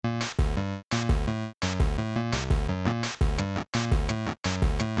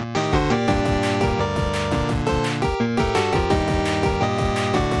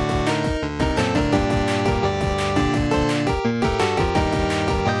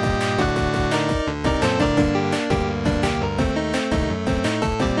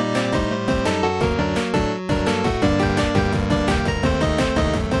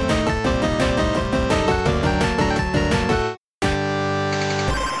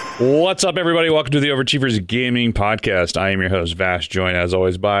What's up, everybody? Welcome to the Overachievers Gaming Podcast. I am your host, Vash, joined as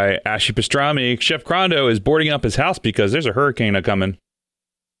always by Ashy Pastrami. Chef Crondo is boarding up his house because there's a hurricane coming.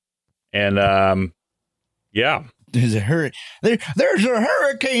 And, yeah. There's a hurricane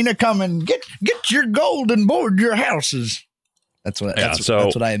coming. Get your gold and board your houses. That's what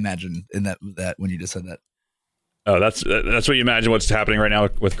I imagined in that when you just said that. Oh, that's what you imagine what's happening right now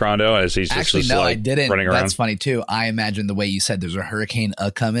with Crondo as he's actually just no, like I didn't. Running around. That's funny too. I imagined the way you said there's a hurricane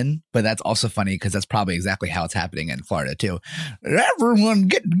coming, but that's also funny because that's probably exactly how it's happening in Florida too. Everyone,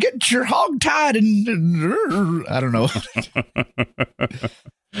 get your hog tied and I don't know.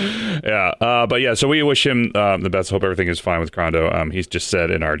 Yeah, but yeah, so we wish him the best. Hope everything is fine with Crondo. He's just said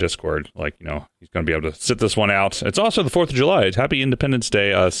in our Discord, like, you know, he's going to be able to sit this one out. It's also the 4th of July. It's Happy Independence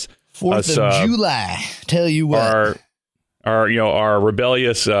Day. 4th of July. Tell you what, our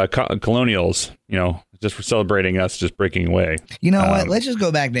rebellious colonials, you know, just for celebrating us just breaking away. You know what? Let's just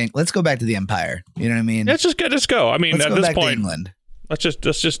go back. Let's go back to the Empire. You know what I mean? Let's just go. I mean, at this point, England. Let's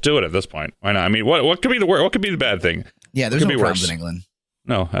just do it at this point. Why not? I mean, what could be what could be the bad thing? Yeah, there's no problems in England.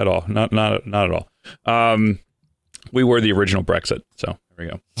 No, at all. Not at all. We were the original Brexit, so there we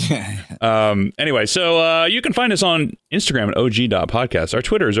go. Anyway, so you can find us on Instagram at og.podcast. Our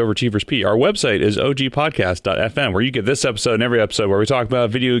Twitter is overachieversp. Our website is ogpodcast.fm, where you get this episode and every episode where we talk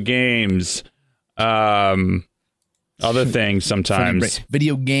about video games, other things sometimes.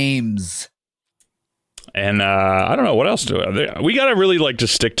 Video games. And I don't know what else we got to really like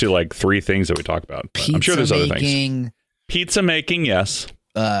just stick to like 3 things that we talk about. I'm sure there's other things. Pizza making, yes.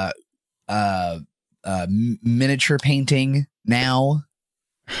 Miniature painting now.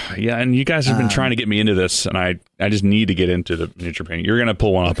 Yeah, and you guys have been trying to get me into this, and I just need to get into the miniature painting. You're gonna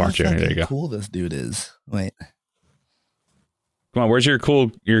pull one up, aren't you? There you go. Cool, this dude is. Wait, come on. Where's your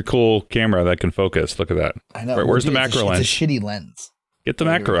cool camera that can focus? Look at that. I know. Where's the macro lens? It's a shitty lens. Get the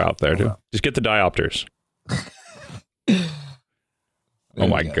macro out there, dude. Just get the diopters. Oh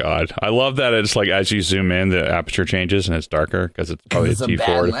my God. I love that it's like as you zoom in, the aperture changes and it's darker because it's probably a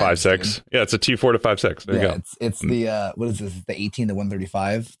T4 to 5.6. Yeah, it's a T4 to 5.6. There you go. It's the, what is this? The 18 to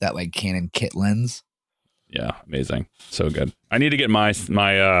 135, that like Canon kit lens. Yeah, amazing. So good. I need to get my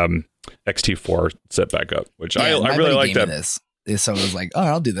X-T4 set back up, which I really like that. So I was like, oh,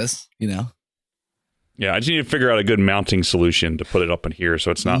 I'll do this, you know? Yeah, I just need to figure out a good mounting solution to put it up in here so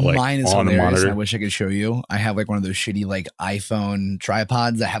it's not like on the monitor. I wish I could show you. I have like one of those shitty like iPhone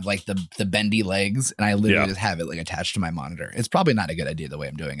tripods that have like the bendy legs, and I literally just have it like attached to my monitor. It's probably not a good idea the way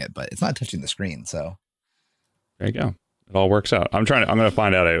I'm doing it, but it's not touching the screen, so there you go. It all works out. I'm going to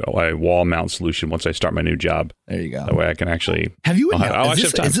find out a wall mount solution once I start my new job. There you go. That way I can actually. Have you?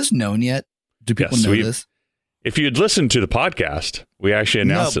 Is this known yet? Do people know this? If you'd listened to the podcast, we actually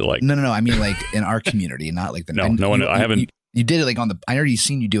announced it like... No. I mean like in our community, not like the... No one... I haven't... You did it like on the... I already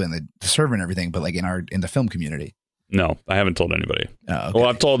seen you doing the server and everything, but like in the film community. No, I haven't told anybody. Oh, okay. Well,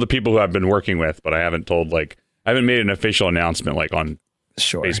 I've told the people who I've been working with, but I haven't told like... I haven't made an official announcment like on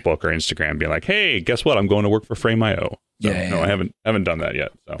Facebook or Instagram being like, hey, guess what? I'm going to work for Frame.io. So, I haven't done that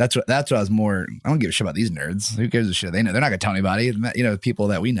yet. So. That's what I was more. I don't give a shit about these nerds. Who gives a shit? They know they're not gonna tell anybody. You know, people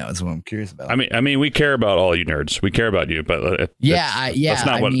that we know is what I'm curious about. I mean, we care about all you nerds. We care about you, but that's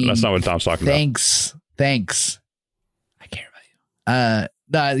not what Tom's talking about. Thanks. I care about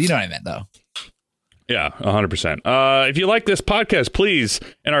you. You know what I meant though. Yeah, 100%. If you like this podcast, please,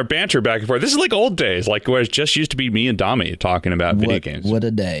 and our banter back and forth. This is like old days, like where it just used to be me and Dami talking about video games. What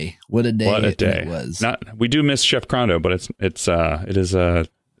a day! What a day it was. We do miss Chef Crondo, but it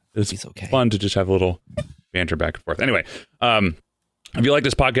is okay. Fun to just have a little banter back and forth. Anyway, if you like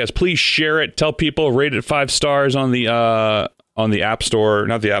this podcast, please share it. Tell people, rate it 5 stars on the App Store,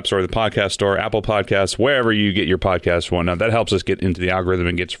 not the App Store, the Podcast Store, Apple Podcasts, wherever you get your podcasts. Whatnot. That helps us get into the algorithm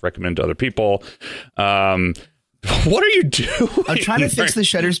and gets recommended to other people. What are you doing? I'm trying to fix the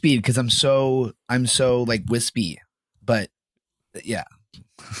shutter speed because I'm so like wispy. But yeah.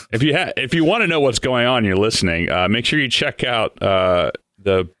 If you want to know what's going on, you're listening. Make sure you check out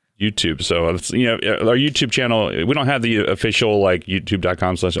the YouTube. So our YouTube channel, we don't have the official like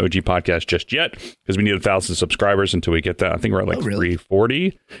youtube.com/OG podcast just yet because we need 1,000 subscribers until we get that. I think we're at like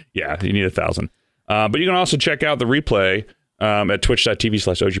 340. Yeah, you need 1,000. But you can also check out the replay at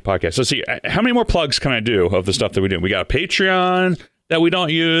twitch.tv/OG podcast. So see, how many more plugs can I do of the stuff that we do? We got a Patreon that we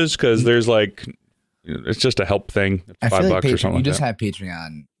don't use because there's like, it's just a help thing. It's $5 like or something. You just have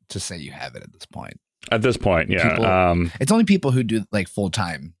Patreon to say you have it at this point. At this point, yeah. It's only people who do like full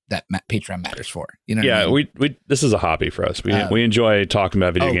time that Patreon matters for. You know? Yeah, what I mean? we this is a hobby for us. We enjoy talking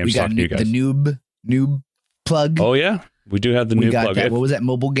about video games. We got talking to you guys. The noob plug. Oh yeah, we do have the noob plug. What was that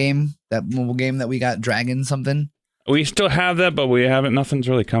mobile game? That mobile game that we got, Dragon something. We still have that, but we haven't. Nothing's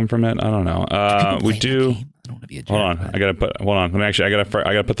really come from it. I don't know. We do. I don't want to be a jerk, Hold on. but- I gotta put. Hold on. I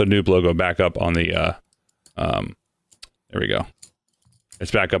gotta put the noob logo back up on the. There we go.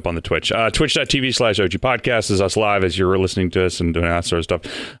 It's back up on the Twitch. Twitch.tv/OG Podcast is us live as you're listening to us and doing that sort of stuff.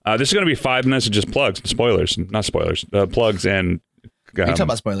 This is going to be 5 minutes of just plugs and spoilers. Not spoilers. Plugs and... Are you talking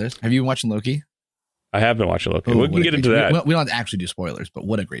about spoilers? Have you been watching Loki? I have been watching Loki. Ooh, We can get into that. We don't have to actually do spoilers, but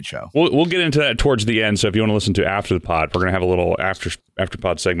what a great show. We'll get into that towards the end. So if you want to listen to after the pod, we're going to have a little after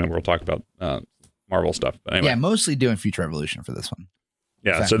pod segment where we'll talk about Marvel stuff. But anyway. Yeah, mostly doing Future Revolution for this one.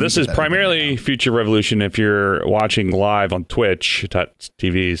 Yeah, fact, so we this did is that primarily Future Revolution. If you're watching live on twitch.tv/OG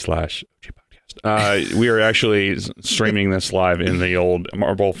Podcast, we are actually streaming this live in the old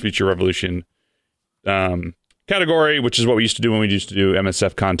Marvel Future Revolution category, which is what we used to do when we used to do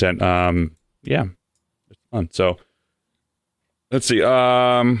MSF content. Yeah, it's fun. So let's see.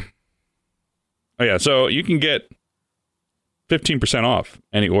 Oh yeah, so you can get 15% off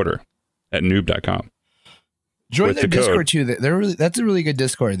any order at noob.com. Join with their the code. Discord too. That's a really good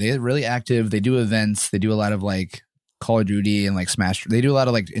Discord. They're really active. They do events. They do a lot of like Call of Duty and like Smash. They do a lot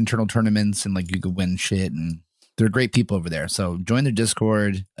of like internal tournaments and like you could win shit. And they're great people over there. So join their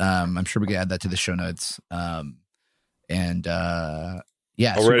Discord. I'm sure we can add that to the show notes. Yeah, I'll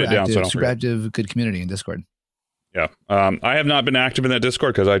super write it down active, so I don't super forget. active, good community in Discord. Yeah, I have not been active in that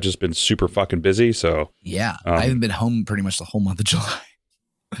Discord because I've just been super fucking busy. So Yeah, I haven't been home pretty much the whole month of July.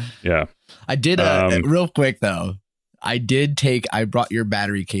 yeah. I did real quick though. I brought your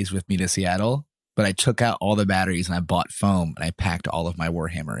battery case with me to Seattle, but I took out all the batteries and I bought foam and I packed all of my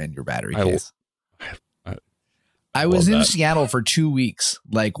Warhammer in your battery case. I was in Seattle for 2 weeks.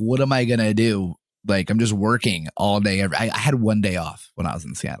 Like, what am I gonna do? Like, I'm just working all day. I had 1 day off when I was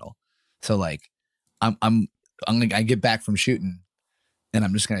in Seattle, so like, I get back from shooting, and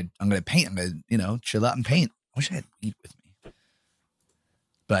I'm gonna paint. I'm gonna chill out and paint. I wish I had weed with me.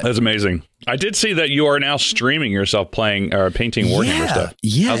 But That's amazing. I did see that you are now streaming yourself playing or painting Warhammer stuff.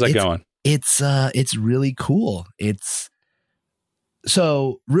 Yeah, How's that going? It's really cool.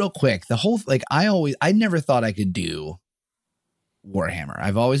 So real quick, the whole I never thought I could do Warhammer.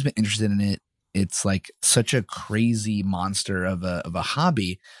 I've always been interested in it. It's like such a crazy monster of a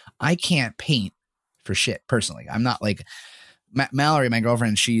hobby. I can't paint for shit personally. I'm not like Mallory, my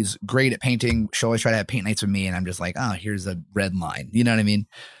girlfriend. She's great at painting. She'll always try to have paint nights with me, and I'm just like, oh, here's a red line. You know what I mean?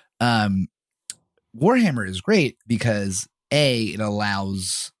 Warhammer is great because it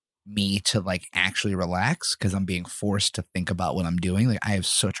allows me to like actually relax because I'm being forced to think about what I'm doing. Like I have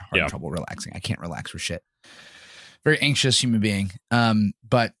such hard trouble relaxing. I can't relax for shit. Very anxious human being.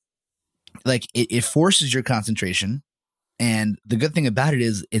 But like it forces your concentration. And the good thing about it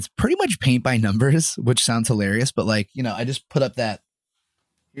is it's pretty much paint by numbers, which sounds hilarious. But like, I just put up that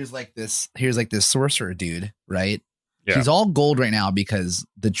here's like this sorcerer dude, right? Yeah. He's all gold right now because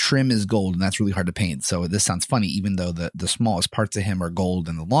the trim is gold and that's really hard to paint. So this sounds funny, even though the smallest parts of him are gold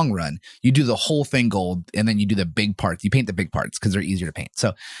in the long run. You do the whole thing gold and then you do the big parts. You paint the big parts because they're easier to paint.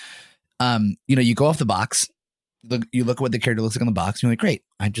 So, you go off the box. You look at what the character looks like on the box. And you're like, great.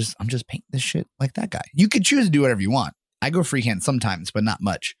 I'm just painting this shit like that guy. You could choose to do whatever you want. I go freehand sometimes, but not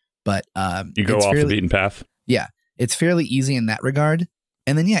much. But you go off the beaten path. Yeah, it's fairly easy in that regard.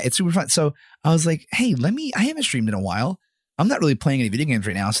 And then it's super fun. So I was like, hey, I haven't streamed in a while. I'm not really playing any video games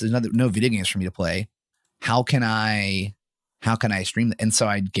right now, so there's no video games for me to play. How can I stream? And so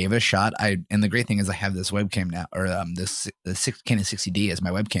I gave it a shot. And the great thing is I have this webcam now, or the Canon 60D as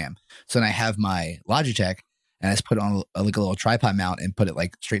my webcam. So then I have my Logitech, and I just put it on a little tripod mount and put it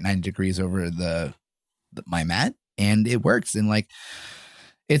like straight 90 degrees over my mat, and it works. And like,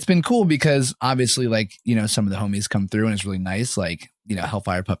 it's been cool because obviously, like, some of the homies come through and it's really nice. Like,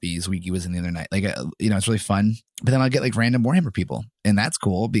 Hellfire Puppies, Wiki was in the other night. Like, it's really fun. But then I'll get like random Warhammer people. And that's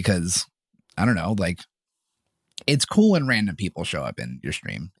cool because I don't know, like, it's cool when random people show up in your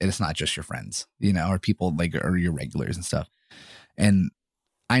stream. And it's not just your friends, or people like, or your regulars and stuff. And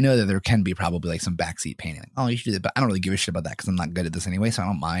I know that there can be probably like some backseat painting. Like, oh, you should do that. But I don't really give a shit about that because I'm not good at this anyway. So I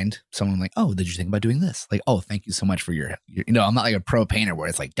don't mind someone like, oh, did you think about doing this? Like, oh, thank you so much for your I'm not like a pro painter where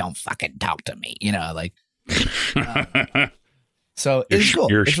it's like, don't fucking talk to me, like. So it's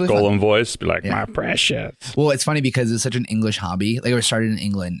cool. Your it's really Golem fun. voice be like, my precious. Well, it's funny because it's such an English hobby. Like, it was started in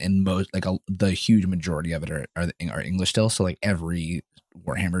England, and most the huge majority of it are English still. So like every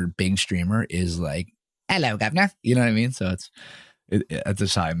Warhammer big streamer is like, hello, governor. You know what I mean? So that's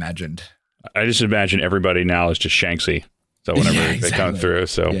just how I imagined. I just imagine everybody now is just Shanksy. So whenever they come through,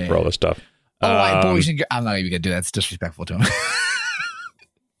 for all this stuff. Oh, I'm not even gonna do that. It's disrespectful to him.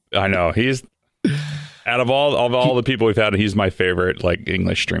 I know Out of all the people we've had, he's my favorite like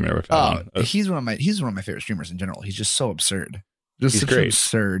English streamer we've had. He's one of my favorite streamers in general. He's just so absurd. Just such an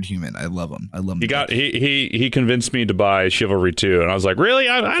absurd human. I love him. He convinced me to buy Chivalry 2, and I was like, really?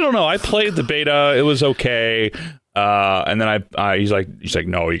 I don't know. I played the beta. It was okay. And then he's like,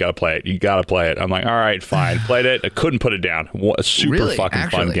 no, you got to play it. You got to play it. I'm like, all right, fine. Played it. I couldn't put it down. What a super fucking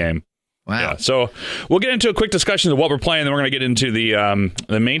fun game. Wow. Yeah, so we'll get into a quick discussion of what we're playing, then we're going to get into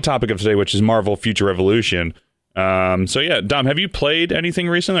the main topic of today, which is Marvel Future Revolution. So yeah, Dom, have you played anything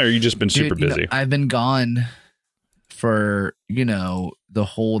recently, or have you just been super busy? I've been gone for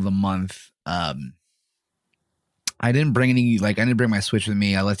the month. I didn't bring my Switch with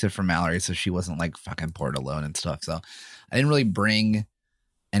me. I left it for Mallory, so she wasn't like fucking bored alone and stuff. So I didn't really bring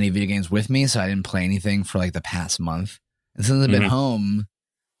any video games with me, so I didn't play anything for like the past month. And since I've been home,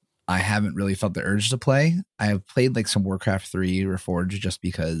 I haven't really felt the urge to play. I have played like some Warcraft 3 Reforged just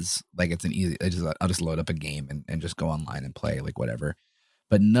because like it's an easy. I'll just load up a game and just go online and play like whatever.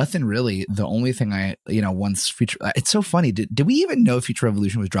 But nothing really. The only thing once Future. It's so funny. Did we even know Future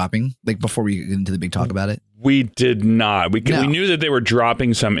Revolution was dropping like before we get into the big talk about it? We did not. We knew that they were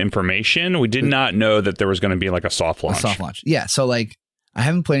dropping some information. We did not know that there was going to be like a soft launch. Yeah. So like I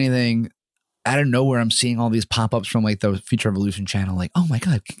haven't played anything. Out of nowhere, I'm seeing all these pop-ups from like the Future Revolution channel. Like, oh my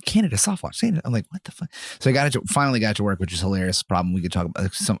god, Canada soft launch. I'm like, what the fuck? So I finally got to work, which is a hilarious problem. We could talk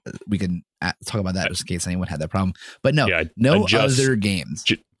about talk about that just in case anyone had that problem. But no, other games.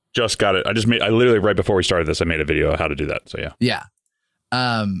 Just got it. I literally right before we started this, I made a video on how to do that. So yeah.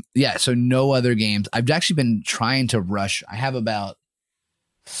 So no other games. I've actually been trying to rush. I have about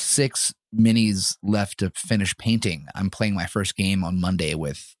 6 minis left to finish painting. I'm playing my first game on Monday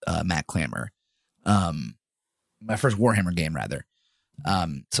with Matt Clammer. My first Warhammer game rather.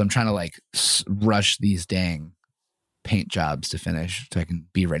 So I'm trying to like rush these dang paint jobs to finish so I can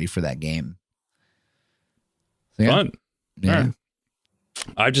be ready for that game. So, yeah. Fun. Yeah. Right.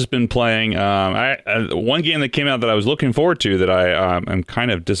 I've just been playing one game that came out that I was looking forward to that I am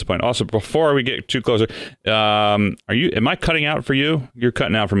kind of disappointed. Also, before we get too closer, am I cutting out for you? You're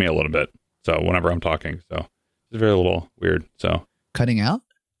cutting out for me a little bit. So whenever I'm talking, so it's very little weird. So cutting out?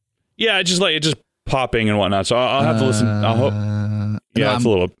 Yeah, it's just popping and whatnot. So I'll have to listen. I'll hope. Yeah, it's a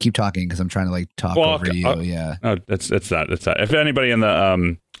little. Keep talking because I'm trying to like talk over you. Yeah. Oh, it's that. If anybody in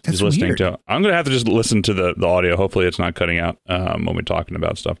the is listening to, I'm gonna have to just listen to the audio. Hopefully, it's not cutting out when we're talking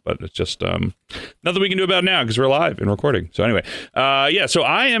about stuff. But it's just nothing we can do about it now because we're live and recording. So anyway, yeah. So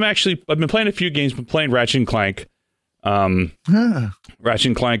I've been playing a few games. Been playing Ratchet and Clank. Ratchet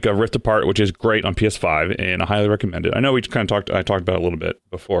and Clank Rift Apart, which is great on PS5, and I highly recommend it. I know I talked about it a little bit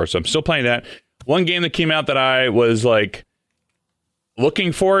before, so I'm still playing that. One game that came out that I was like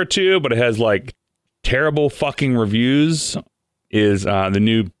looking forward to, but it has like terrible fucking reviews is the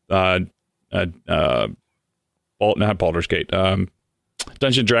new not Baldur's Gate,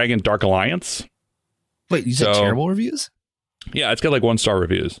 Dungeon Dragon Dark Alliance. Wait, you said terrible reviews? Yeah, it's got like 1-star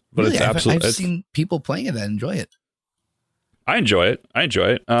reviews, but really? It's absolutely. I've seen people playing it that enjoy it. I enjoy it.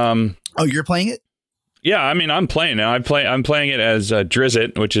 Oh, you're playing it? Yeah, I mean, I'm playing it. I'm playing it as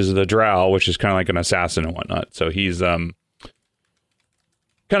Drizzt, which is the Drow, which is kind of like an assassin and whatnot. So he's kind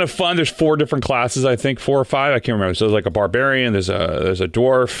of fun. There's 4 different classes, I think 4 or 5. I can't remember. So there's like a barbarian. There's a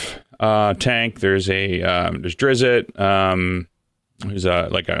dwarf tank. There's Drizzt, who's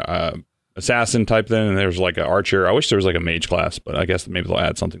like a assassin type thing, and there's like an archer. I wish there was like a mage class, but I guess maybe they'll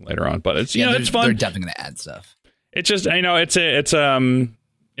add something later on. But it's it's fun. They're definitely gonna add stuff. It's just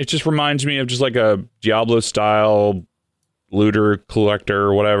it just reminds me of just like a Diablo style looter collector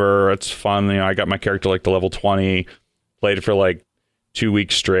or whatever. It's fun. I got my character like to level 20, played it for like 2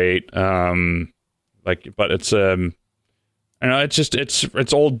 weeks straight. But it's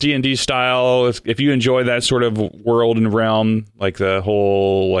it's old D&D style. If you enjoy that sort of world and realm, like the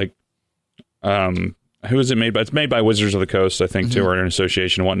whole like who is it made by? It's made by Wizards of the Coast, I think, too, or an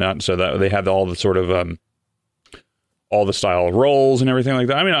association and whatnot. So that they have all the sort of all the style of roles and everything like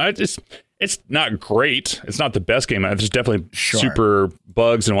that. I mean, it's not great. It's not the best game. There's definitely super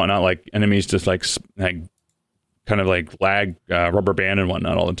bugs and whatnot, like enemies just like kind of like lag rubber band and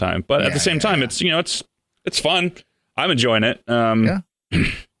whatnot all the time. But at the same time, it's it's fun. I'm enjoying it. Would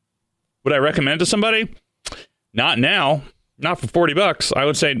I recommend it to somebody? Not now. Not for $40. I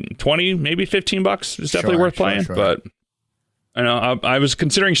would say 20, maybe $15 is definitely worth playing. Sure. But I know I was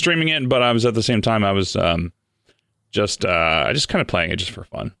considering streaming it, but I was at the same time I was just kind of playing it just for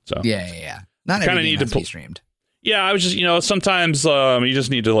fun. So yeah. Not every game has to be streamed. Yeah, I was just sometimes you just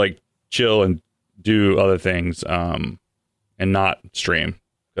need to like chill and do other things and not stream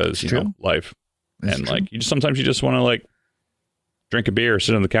because life. That's and true. Like sometimes you just want to like drink a beer,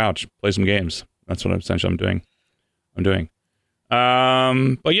 sit on the couch, play some games. That's what essentially I'm doing.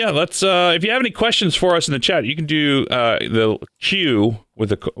 But yeah, let's. If you have any questions for us in the chat, you can do the Q with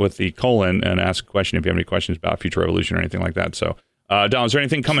the colon and ask a question if you have any questions about Future Revolution or anything like that. So, Don, is there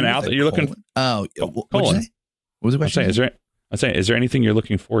anything coming out that you're looking? Oh, colon. What was the question? Is there anything you're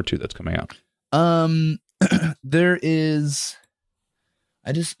looking forward to that's coming out? There is.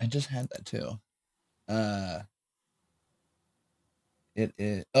 I just had that too. It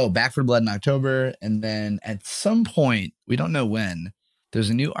is Back for Blood in October, and then at some point, we don't know when, there's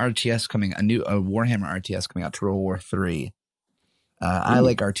a new RTS coming, a Warhammer RTS coming out, Total War 3. I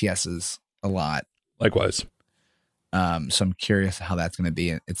like RTSs a lot. Likewise. So I'm curious how that's going to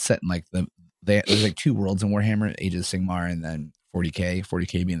be. It's set in like there's like 2 worlds in Warhammer, Age of Sigmar, and then 40K.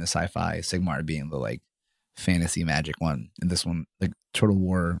 40K being the sci-fi, Sigmar being the like fantasy magic one. And this one, like Total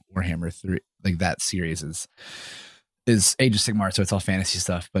War Warhammer 3, like that series is Age of Sigmar, so it's all fantasy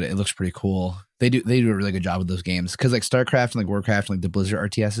stuff, but it looks pretty cool. They do a really good job with those games, because like StarCraft and like Warcraft and like the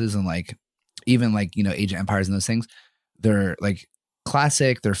Blizzard RTSs and like even like, you know, Age of Empires and those things, they're like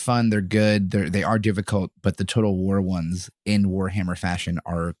classic, they're fun, they're good, they are difficult, but the Total War ones in Warhammer fashion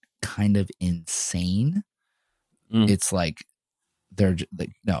are kind of insane. It's like there's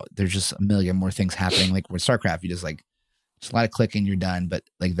just a million more things happening. Like with StarCraft, you just like a lot of clicking, you're done. But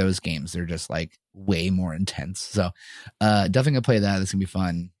like those games, they're just like way more intense. So definitely gonna play that. It's gonna be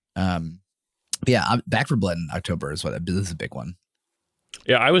fun. Yeah, I'm Back for Blood in October is this is a big one.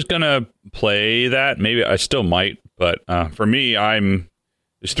 Yeah, I was gonna play that. Maybe I still might, but for me,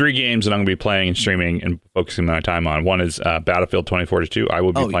 there's 3 games that I'm gonna be playing and streaming and focusing my time on. One is Battlefield 2042. I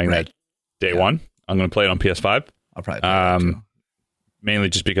will be playing that day one. I'm gonna play it on PS5. I'll probably play that too. Mainly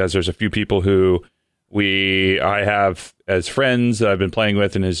just because there's a few people who I have as friends that I've been playing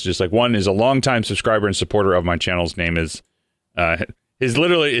with, and is just like, one is a longtime subscriber and supporter of my channel's name is it's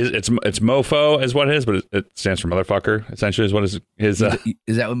Mofo is what it is, but it stands for motherfucker, essentially is what his is that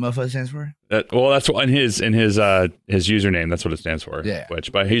what Mofo stands for? Well, that's what in his username, that's what it stands for. Yeah.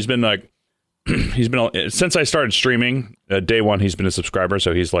 But he's been like since I started streaming, day one he's been a subscriber,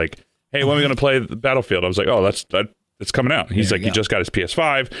 so he's like, hey, when are we going to play Battlefield? I was like, oh, it's coming out. He's like, he just got his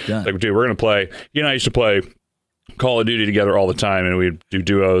PS5. Like, dude, we're going to play. You and I used to play Call of Duty together all the time, and we'd do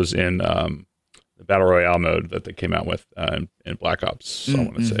duos in the Battle Royale mode that they came out with in Black Ops. I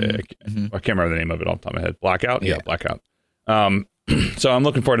want to say. I can't remember the name of it off the top of my head. Blackout? Yeah, Blackout. So I'm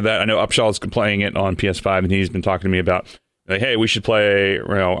looking forward to that. I know Upshaw's playing it on PS5, and he's been talking to me about, like, hey, we should play, I'm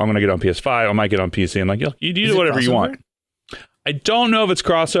going to get on PS5. I might get on PC. I'm like, you do whatever you want. I don't know if it's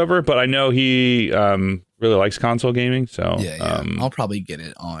crossover, but I know he really likes console gaming. So I'll probably get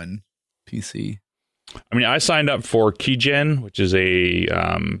it on PC. I mean, I signed up for Keygen, which is you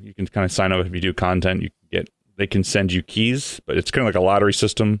can kind of sign up if you do content. They can send you keys, but it's kind of like a lottery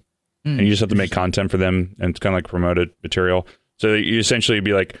system, and you just have to make content for them, and it's kind of like promoted material. So you essentially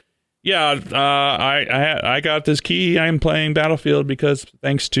be like, yeah, I got this key. I'm playing Battlefield because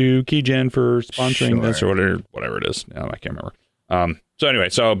thanks to Keygen for sponsoring this or whatever it is. No, I can't remember. So anyway,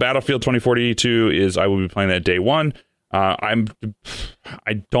 Battlefield 2042 is, I will be playing that day one. I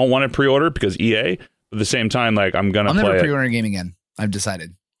don't want to pre-order because EA, but at the same time, like I'm never pre-ordering a game again. I've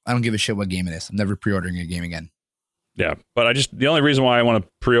decided. I don't give a shit what game it is. I'm never pre-ordering a game again. Yeah, but the only reason why I want to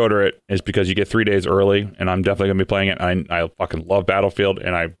pre-order it is because you get 3 days early, and I'm definitely going to be playing it. I fucking love Battlefield,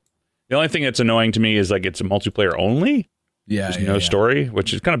 and the only thing that's annoying to me is like it's a multiplayer only. Yeah, there's no story,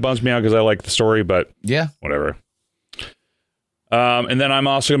 which is kind of bums me out because I like the story, but whatever. And then I'm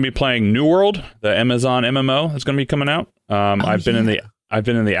also going to be playing New World, the Amazon MMO that's going to be coming out. I've been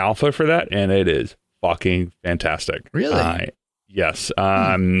in the alpha for that, and it is fucking fantastic. Really? Yes.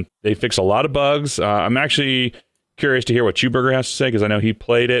 They fix a lot of bugs. I'm actually curious to hear what Chewburger has to say because I know he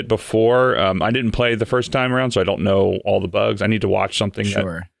played it before. I didn't play the first time around, so I don't know all the bugs. I need to watch something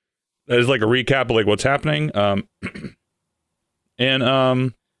that is like a recap of like what's happening.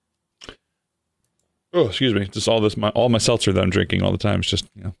 Oh, excuse me. Just all my seltzer that I'm drinking all the time. It's just,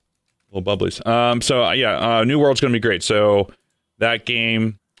 little bubblies. New World's going to be great. So that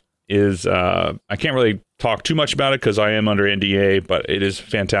game is, I can't really talk too much about it because I am under NDA, but it is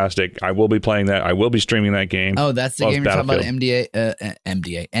fantastic. I will be playing that. I will be streaming that game. Oh, that's the game you're talking about,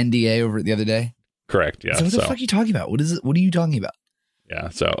 NDA over the other day? Correct, yeah. So what the fuck are you talking about? What is it? What are you talking about? Yeah,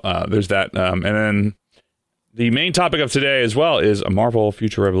 so there's that. And then the main topic of today as well is a Marvel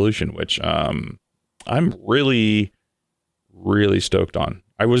Future Revolution, which I'm really, really stoked on.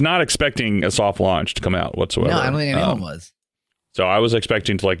 I was not expecting a soft launch to come out whatsoever. No, I don't think anyone was. So I was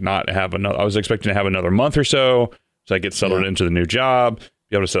expecting to not have another. I was expecting to have another month or so I get settled into the new job,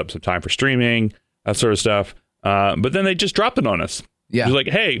 be able to set up some time for streaming, that sort of stuff. But then they just dropped it on us. Yeah, it was like,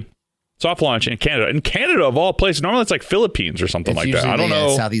 hey, soft launch in Canada. In Canada, of all places, normally it's like Philippines or something like that. I don't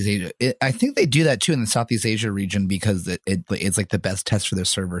know. Southeast Asia. I think they do that too in the Southeast Asia region because it's like the best test for their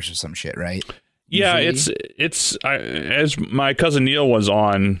servers or some shit, right? Yeah, Usually. as my cousin Neil was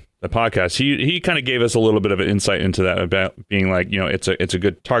on the podcast, he kind of gave us a little bit of an insight into that about being like, it's a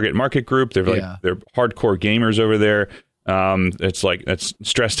good target market group. They're they're hardcore gamers over there. It's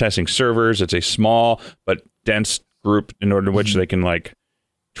stress testing servers. It's a small but dense group in order to which they can like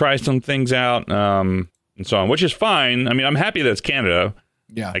try some things out and so on, which is fine. I mean, I'm happy that it's Canada,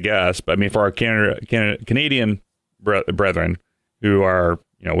 I guess. But I mean, for our Canadian brethren who are,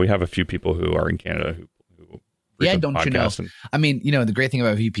 we have a few people who are in Canada who don't you know? I mean, the great thing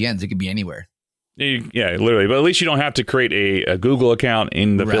about VPNs, it could be anywhere. Yeah, literally. But at least you don't have to create a Google account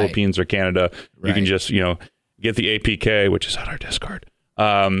in the Philippines or Canada. You can just, get the APK, which is on our Discord.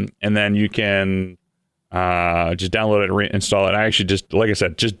 And then you can just download it and reinstall it. I actually just, like I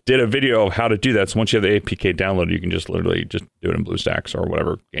said, just did a video of how to do that. So once you have the APK downloaded, you can just literally just do it in BlueStacks or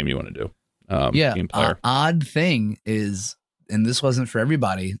whatever game you want to do. Game player. Odd thing is, and this wasn't for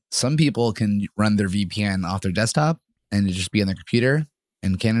everybody, some people can run their VPN off their desktop and it just be on their computer.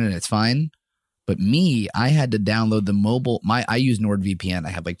 In Canada, and it's fine. But me, I had to download the mobile. I use NordVPN. I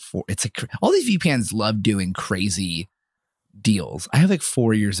have like 4. All these VPNs love doing crazy deals. I have like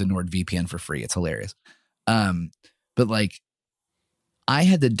 4 years of NordVPN for free. It's hilarious. But like, I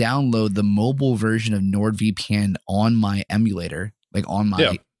had to download the mobile version of NordVPN on my emulator, like on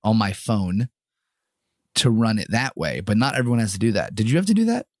my phone, to run it that way. But not everyone has to do that. Did you have to do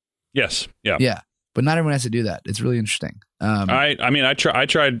that? Yes. Yeah. Yeah. But not everyone has to do that. It's really interesting. I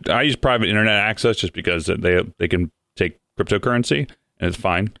use private internet access just because they can take cryptocurrency and it's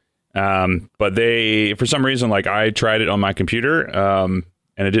fine. But for some reason, like I tried it on my computer and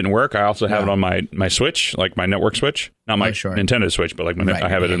it didn't work. I also have it on my Switch, like my network Switch, not my Nintendo Switch, but like I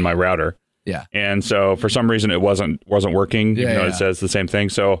have it in my router. Yeah. And so for some reason it wasn't working. It says the same thing.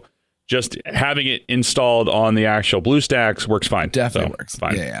 So just having it installed on the actual BlueStacks works fine. Definitely works.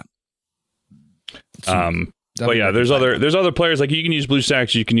 Fine. Yeah. But yeah, there's other players, like you can use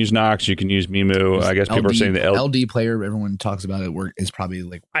BlueStacks, you can use Nox, you can use Mimu. I guess people are saying the LD player, everyone talks about it, is probably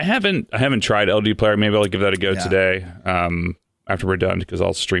like. I haven't tried LD player. Maybe I'll give that a go today. After we're done, because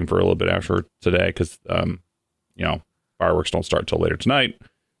I'll stream for a little bit after today, because fireworks don't start till later tonight.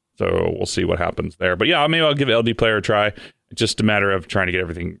 So we'll see what happens there. But yeah, maybe I'll give LD player a try. It's just a matter of trying to get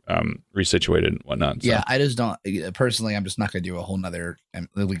everything resituated and whatnot. So. Yeah, I just don't personally. I'm just not going to do a whole nother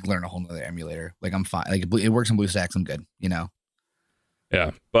learn a whole nother emulator. Like I'm fine. Like it works in BlueStacks. I'm good.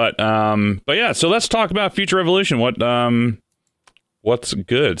 Yeah, but yeah. So let's talk about Future Revolution. What's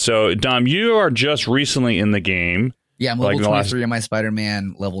good? So Dom, you are just recently in the game. Yeah, I'm level 23 on my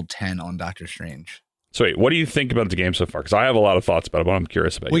Spider-Man, level 10 on Doctor Strange. So wait, what do you think about the game so far? Because I have a lot of thoughts about it, but I'm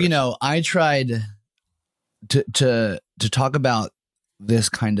curious about. Well, I tried to talk about this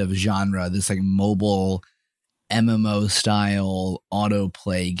kind of genre, this like mobile MMO style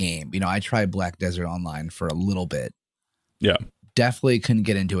autoplay game. I tried Black Desert Online for a little bit. Yeah. Definitely couldn't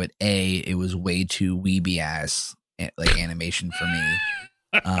get into it. It was way too weeby ass like animation for me.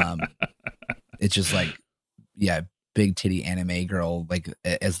 It's just like, big titty anime girl, like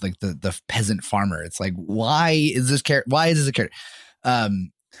as like the peasant farmer. It's like, why is this a character? So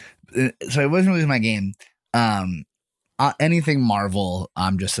it wasn't really my game. Anything Marvel,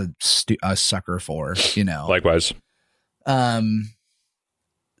 I'm just a sucker for, Likewise.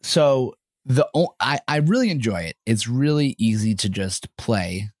 So I really enjoy it. It's really easy to just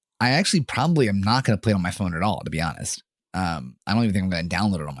play. I actually probably am not going to play it on my phone at all, to be honest. I don't even think I'm going to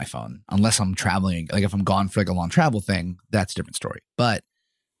download it on my phone unless I'm traveling. Like if I'm gone for like a long travel thing, that's a different story. But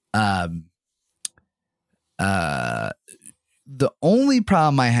the only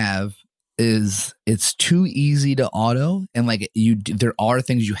problem I have is it's too easy to auto, and like there are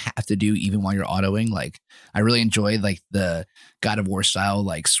things you have to do even while you're autoing. Like I really enjoyed like the God of War style,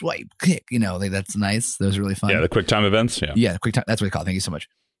 like swipe, kick, like that's nice. Those are really fun. Yeah, the quick time events. Yeah, the quick time. That's what they call it. Thank you so much.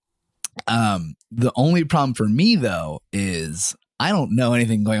 The only problem for me though is I don't know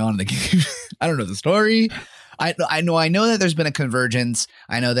anything going on in the game. I don't know the story. I know that there's been a convergence.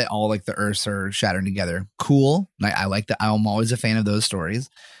 I know that all like the Earths are shattering together. Cool. I like that. I'm always a fan of those stories.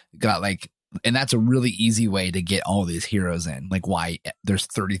 And that's a really easy way to get all these heroes in. Like why there's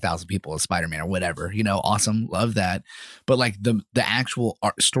 30,000 people as Spider-Man or whatever, awesome. Love that. But like the actual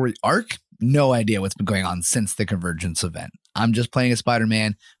story arc, no idea what's been going on since the convergence event. I'm just playing as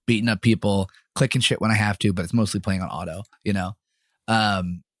Spider-Man, beating up people, clicking shit when I have to, but it's mostly playing on auto,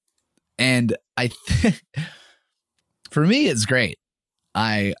 and I think for me, it's great.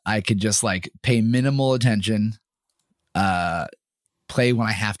 I could just like pay minimal attention, play when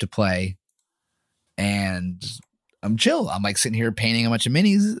I have to play, and I'm chill. I'm like sitting here painting a bunch of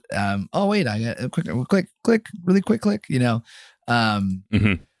minis. Oh wait, I got a click, really quick click.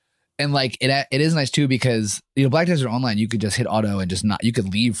 And like it is nice too because Black Desert Online, you could just hit auto and just not. You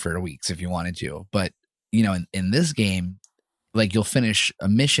could leave for weeks if you wanted to, but in this game, like you'll finish a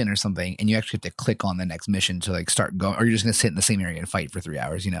mission or something, and you actually have to click on the next mission to like start going, or you're just gonna sit in the same area and fight for 3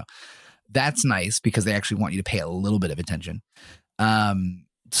 hours. That's nice because they actually want you to pay a little bit of attention.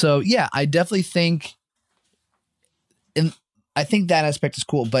 So yeah, I definitely think, and I think that aspect is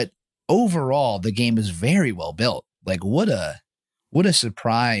cool, but overall the game is very well built. Like what a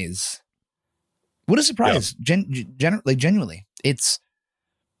surprise. What a surprise. Yeah. Genuinely. It's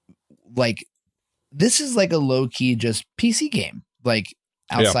like, this is like a low key, just PC game, like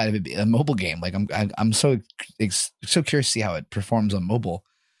outside of it being a mobile game. Like I'm so curious to see how it performs on mobile.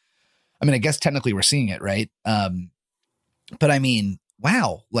 I mean, I guess technically we're seeing it, right? But I mean,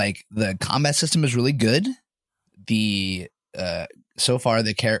 wow, like the combat system is really good. The so far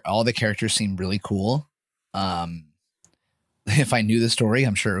all the characters seem really cool. If I knew the story,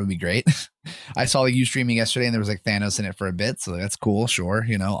 I'm sure it would be great. I saw you streaming yesterday, and there was like Thanos in it for a bit, so that's cool. Sure,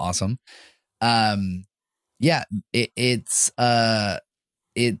 awesome. Yeah, it's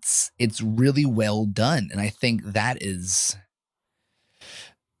really well done, and I think that is.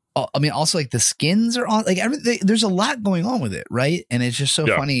 I mean, also like the skins are on, like everything. There's a lot going on with it, right? And it's just so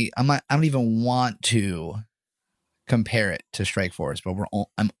funny. I don't even want to compare it to Strike Force, but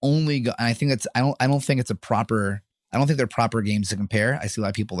I think I don't think it's a proper. I don't think they're proper games to compare. I see a lot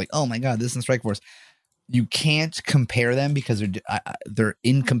of people like, oh my god, this is Strike Force. You can't compare them because they're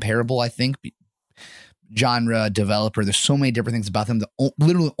incomparable. I think genre, developer. There's so many different things about them. The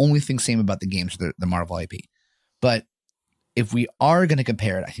literally only thing same about the games are the Marvel IP, but if we are going to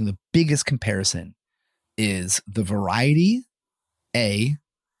compare it, I think the biggest comparison is the variety, in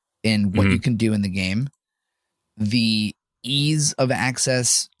what you can do in the game, the ease of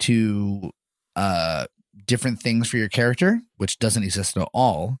access to different things for your character, which doesn't exist at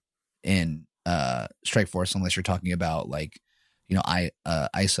all in Strike Force, unless you're talking about like,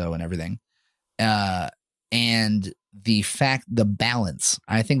 ISO and everything. And the balance.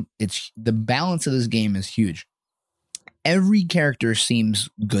 I think the balance of this game is huge. Every character seems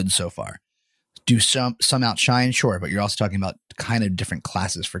good so far. Do some outshine? Sure, but you're also talking about kind of different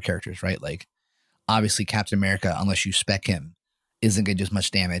classes for characters, right? Like, obviously Captain America, unless you spec him, isn't going to do as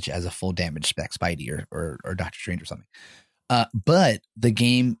much damage as a full damage spec Spidey or Doctor Strange or something. But the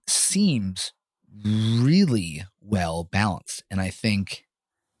game seems really well balanced, and I think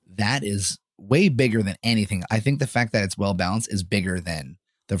that is way bigger than anything. I think the fact that it's well balanced is bigger than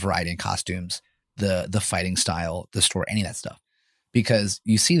the variety in costumes, the fighting style, the story, any of that stuff. Because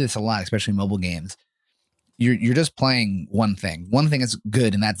you see this a lot, especially in mobile games. You're just playing one thing. One thing is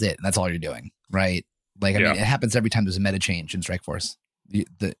good, and that's it. And that's all you're doing, right? Like, I mean, it happens every time there's a meta change in Strike Force.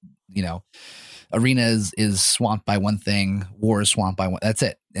 Arena is swamped by one thing, War is swamped by one. That's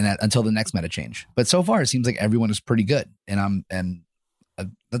it, and until the next meta change. But so far, it seems like everyone is pretty good, and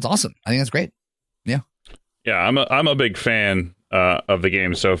that's awesome. I think that's great. Yeah, I'm a big fan of the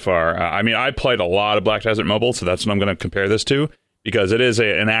game so far. I mean, I played a lot of Black Desert Mobile, so that's what I'm going to compare this to, because it is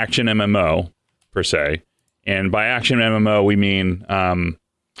an action MMO per se, and by action MMO we mean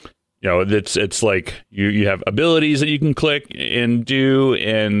it's like you have abilities that you can click and do,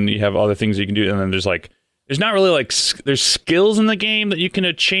 and you have other things you can do, and then there's not really like there's skills in the game that you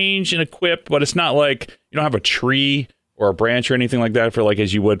can change and equip, but it's not like you don't have a tree or a branch or anything like that for like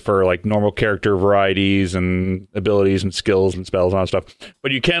as you would for like normal character varieties and abilities and skills and spells and all that stuff.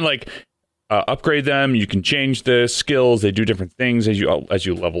 But you can like upgrade them. You can change the skills. They do different things as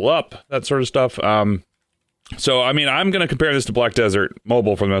you level up, that sort of stuff. So I mean, I'm going to compare this to Black Desert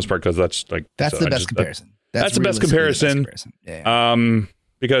Mobile for the most part because that's the best comparison. That's the best comparison. Yeah.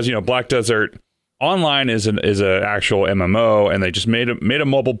 Because Black Desert Online is an actual MMO, and they just made a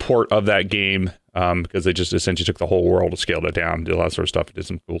mobile port of that game. Because they just essentially took the whole world and scaled it down, did a lot of sort of stuff, did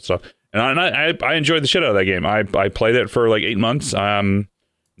some cool stuff, and I enjoyed the shit out of that game. I played it for like 8 months.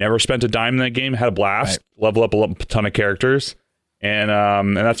 Never spent a dime in that game. Had a blast. Right. Level up a ton of characters,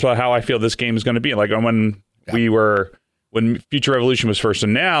 and that's how I feel this game is going to be. Like when Future Revolution was first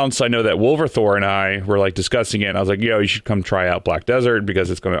announced, I know that Wolverthor and I were like discussing it, and I was like, "Yo, you should come try out Black Desert because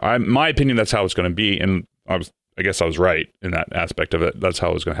it's going to." My opinion, that's how it's going to be, and I guess I was right in that aspect of it. That's how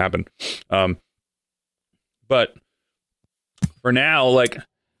it was going to happen. But for now, like,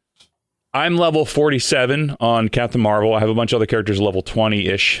 I'm level 47 on Captain Marvel. I have a bunch of other characters level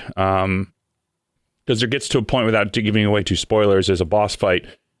 20-ish. Because there gets to a point, without giving away two spoilers, there's a boss fight.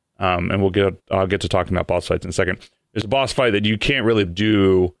 And I'll get to talking about boss fights in a second. there's a boss fight that you can't really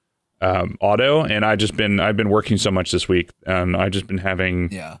do auto, and I've been working so much this week, and I've just been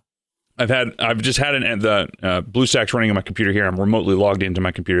having I've just had the BlueStacks running on my computer here. I'm remotely logged into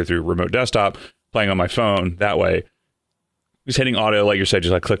my computer through remote desktop, playing on my phone that way. Just hitting auto, like you said,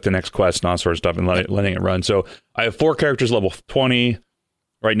 just like click the next quest and all sort of stuff, and letting it run. So I have 4 characters level 20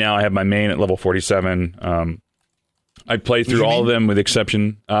 right now. I have my main at level 47. I play through all of them with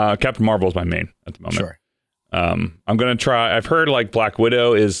exception. Captain Marvel is my main at the moment. Sure. I'm gonna try. I've heard like Black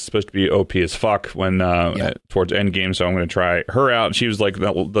Widow is supposed to be OP as fuck when towards end game, so I'm gonna try her out. She was like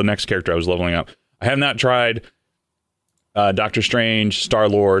the next character I was leveling up. I have not tried Doctor Strange,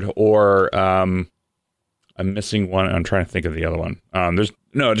 Star-Lord, or I'm missing one. I'm trying to think of the other one.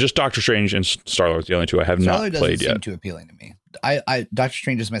 Just Doctor Strange and Star-Lord, the only two I have not played yet. Seem too appealing to me. Doctor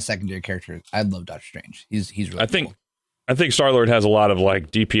Strange is my secondary character. I love Doctor Strange. He's really cool. I think Star-Lord has a lot of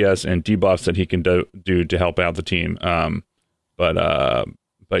like DPS and debuffs that he can do to help out the team. But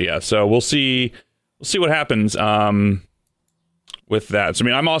yeah, so we'll see what happens with that. So I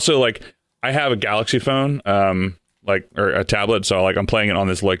mean, I'm also like, I have a Galaxy phone, or a tablet, so like I'm playing it on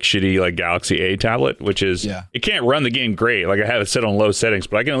this like shitty like Galaxy A tablet, which is it can't run the game great. Like I have it set on low settings,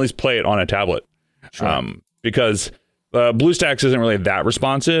 but I can at least play it on a tablet. Sure. Because BlueStacks isn't really that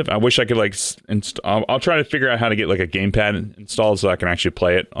responsive. I wish I could like I'll try to figure out how to get like a gamepad installed so I can actually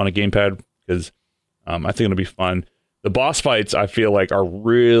play it on a gamepad, because I think it'll be fun. The boss fights I feel like are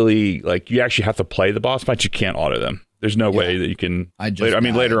really like, you actually have to play the boss fights. You can't auto them. There's no way that you can.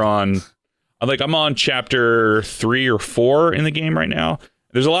 Later on, I'm on chapter 3 or 4 in the game right now.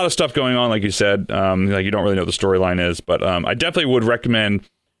 There's a lot of stuff going on, like you said. Like you don't really know what the storyline is, but I definitely would recommend,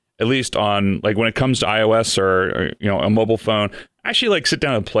 at least on like when it comes to iOS or a mobile phone, actually like sit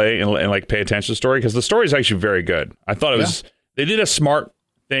down and play and like pay attention to the story, because the story is actually very good. I thought it was, they did a smart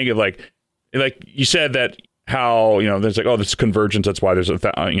thing of like you said that how, there's like, oh, this convergence, that's why there's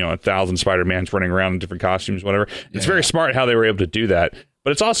 1,000 Spider-Mans running around in different costumes, whatever. It's very smart how they were able to do that,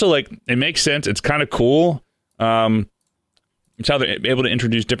 but it's also like, it makes sense. It's kind of cool. It's how they're able to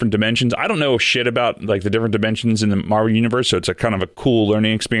introduce different dimensions. I don't know shit about like the different dimensions in the Marvel universe, so it's a kind of a cool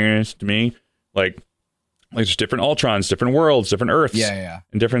learning experience to me. Like there's different Ultrons, different worlds, different Earths, and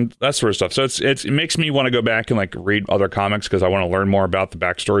different that sort of stuff. So it makes me want to go back and like read other comics, because I want to learn more about the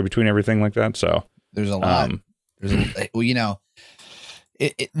backstory between everything like that. So there's a lot. The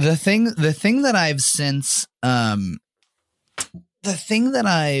thing that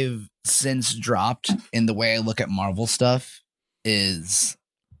I've since dropped in the way I look at Marvel stuff is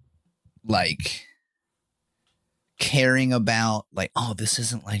like caring about like, oh, this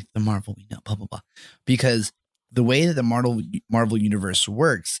isn't like the Marvel we know, blah blah blah, because the way that the Marvel universe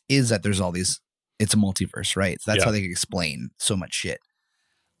works is that there's all these, it's a multiverse, right? So that's how they can explain so much shit.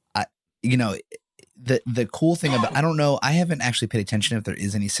 The cool thing about, I don't know, I haven't actually paid attention if there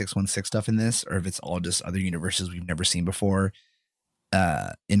is any 616 stuff in this, or if it's all just other universes we've never seen before,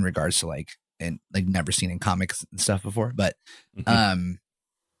 in regards to like, and like never seen in comics and stuff before. But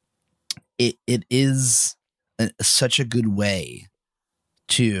it is such a good way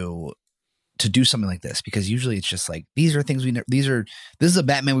to do something like this, because usually it's just like, these are things this is a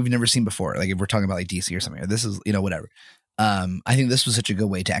Batman we've never seen before. Like if we're talking about like DC or something, or this is, whatever. I think this was such a good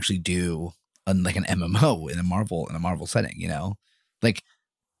way to actually do like an MMO in a Marvel setting, like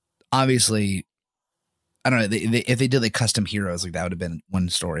obviously, I don't know, if they did like custom heroes, like that would have been one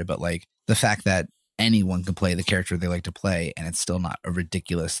story, but like the fact that anyone can play the character they like to play and it's still not a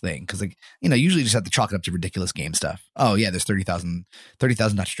ridiculous thing, because like, usually you just have to chalk it up to ridiculous game stuff. Oh yeah, there's 30,000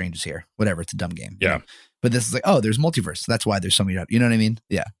 Doctor Stranges here, whatever, it's a dumb game. But this is like, oh, there's multiverse, so that's why there's so many, you know what I mean?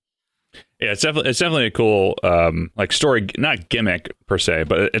 Yeah, it's definitely a cool like story, not gimmick per se,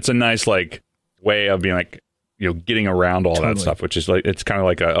 but it's a nice like way of being like, getting around all that stuff, which is like, it's kind of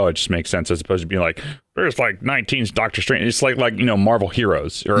like it just makes sense, as opposed to being like, there's like 19 Doctor Strange. It's like Marvel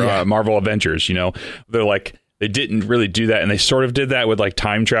Heroes or Marvel Avengers, they're like, they didn't really do that, and they sort of did that with like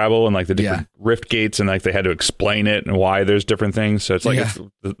time travel and like the different rift gates, and like they had to explain it and why there's different things. So it's like it's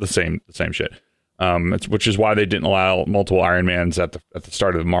the same shit. Which is why they didn't allow multiple Iron Mans at the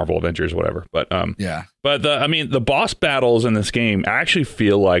start of the Marvel Avengers, or whatever. But the boss battles in this game actually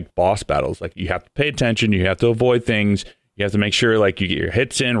feel like boss battles. Like you have to pay attention, you have to avoid things, you have to make sure like you get your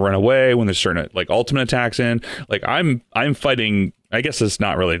hits in, run away when there's certain like ultimate attacks in. Like I'm fighting. I guess it's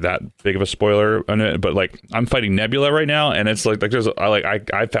not really that big of a spoiler on it, but like I'm fighting Nebula right now, and it's like there's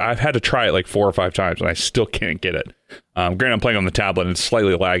I've had to try it like 4 or 5 times, and I still can't get it. Granted, I'm playing on the tablet and it's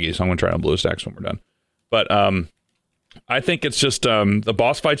slightly laggy, so I'm gonna try it on BlueStacks when we're done. But I think it's just the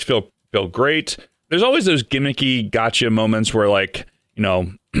boss fights feel great. There's always those gimmicky gotcha moments where like you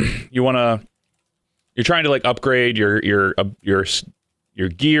want to you're trying to like upgrade your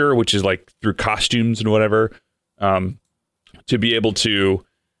gear, which is like through costumes and whatever, to be able to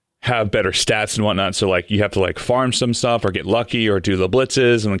have better stats and whatnot. So like you have to like farm some stuff or get lucky or do the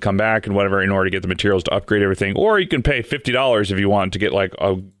blitzes and then come back and whatever in order to get the materials to upgrade everything. Or you can pay $50 if you want to get like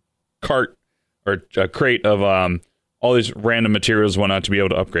a cart or a crate of all these random materials and whatnot to be able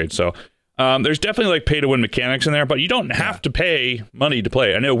to upgrade. So there's definitely like pay to win mechanics in there, but you don't have to pay money to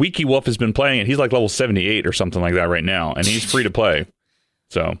play. I know Wiki Wolf has been playing it. He's like level 78 or something like that right now, and he's free to play.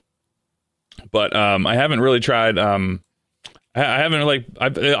 So, but I haven't really tried. I haven't like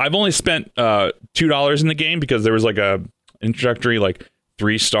I've only spent $2 in the game because there was like a introductory like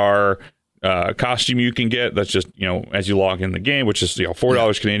 3-star costume you can get. That's just, you know, as you log in the game, which is, you know,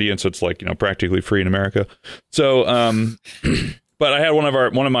 $4 Canadian, so it's like, you know, practically free in America. So but I had one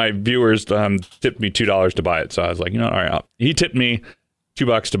of my viewers tipped me $2 to buy it, so I was like, you know, all right, he tipped me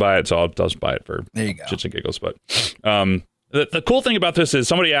 $2 to buy it, so I'll just buy it for shits and giggles. But the cool thing about this is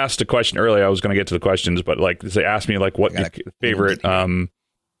somebody asked a question earlier. I was going to get to the questions, but like they asked me like what your favorite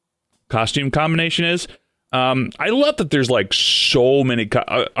costume combination is. I love that there's like so many.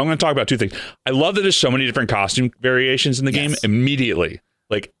 I'm going to talk about two things. I love that there's so many different costume variations in the game immediately.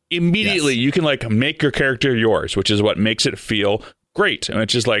 Like immediately you can like make your character yours, which is what makes it feel great. And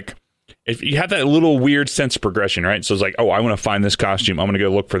it's just like, if you have that little weird sense of progression, right? So it's like, oh, I want to find this costume. I'm going to go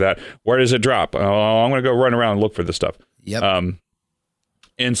look for that. Where does it drop? Oh, I'm going to go run around and look for this stuff. Yep.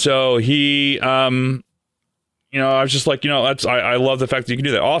 And so he, you know, I was just like, you know, I love the fact that you can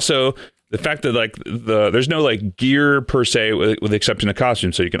do that. Also, the fact that like there's no like gear per se with the exception of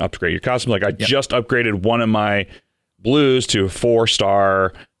costume, so you can upgrade your costume. Like I just upgraded one of my blues to a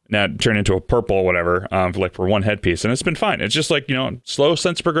 4-star, now turned into a purple or whatever, for one headpiece, and it's been fine. It's just like, you know, slow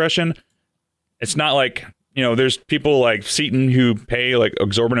sense of progression. It's not like, you know, there's people like Seaton who pay like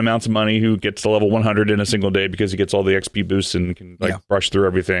exorbitant amounts of money who gets to level 100 in a single day because he gets all the XP boosts and can like brush through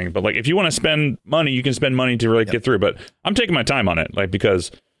everything. But like if you want to spend money, you can spend money to really get through. But I'm taking my time on it, like,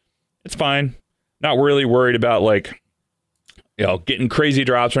 because it's fine. Not really worried about like, you know, getting crazy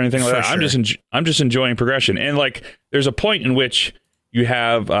drops or anything like that. Sure. I'm just enjoying progression. And like there's a point in which you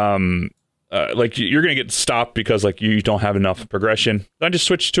have like you're gonna get stopped because like you don't have enough progression. Then just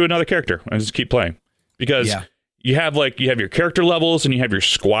switch to another character and just keep playing. Because you have your character levels and you have your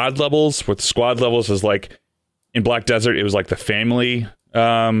squad levels. With squad levels is like in Black Desert, it was like the family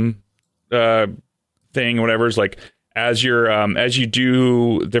thing or whatever. It's like as you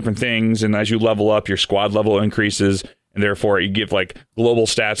do different things and as you level up, your squad level increases, and therefore you give like global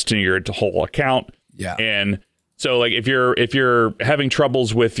stats to your whole account. Yeah. And so like if you're having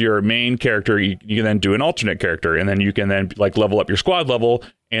troubles with your main character, you can then do an alternate character, and then you can then like level up your squad level,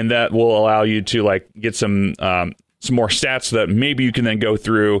 and that will allow you to like get some more stats so that maybe you can then go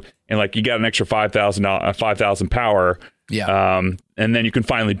through and like you got an extra 5,000 power. Yeah. And then you can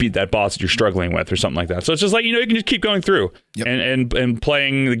finally beat that boss that you're struggling with or something like that. So it's just like, you know, you can just keep going through and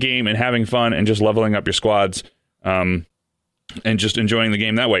playing the game and having fun and just leveling up your squads. And just enjoying the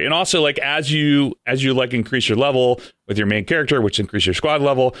game that way. And also like as you like increase your level with your main character, which increase your squad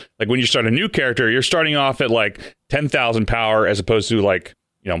level, like when you start a new character, you're starting off at like 10,000 power as opposed to like,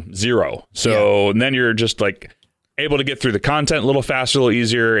 you know, 0. So then you're just like able to get through the content a little faster, a little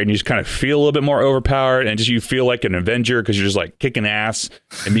easier, and you just kind of feel a little bit more overpowered, and just you feel like an Avenger because you're just like kicking ass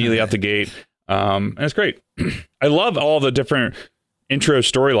immediately out the gate. And it's great. I love all the different intro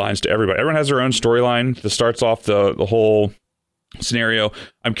storylines to everybody. Everyone has their own storyline that starts off the whole scenario.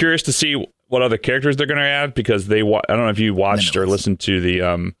 I'm curious to see what other characters they're going to add, because I don't know if you watched or listened to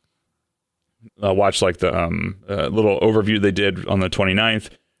the watch like the little overview they did on the 29th,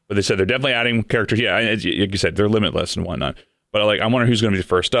 but they said they're definitely adding characters. Yeah, like you said, they're limitless and whatnot. But like, I wonder who's going to be the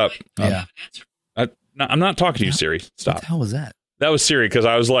first up. I'm not talking to you, Siri. Stop. What the hell was that? That was Siri, because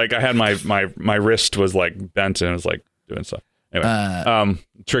I was like, I had my wrist was like bent and it was like doing stuff. Anyway,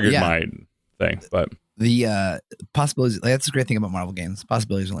 triggered my thing, but. The possibilities, like, that's the great thing about Marvel games.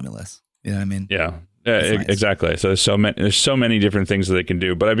 Possibilities are limitless. You know what I mean? Yeah, nice. Exactly. So there's so many different things that they can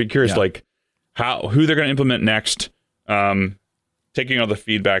do. But I'd be curious, like who they're going to implement next. Taking all the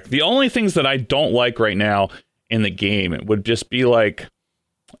feedback. The only things that I don't like right now in the game would just be like,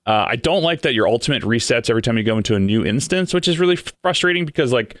 I don't like that your ultimate resets every time you go into a new instance, which is really frustrating,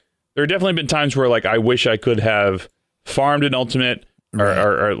 because like there have definitely been times where like I wish I could have farmed an ultimate.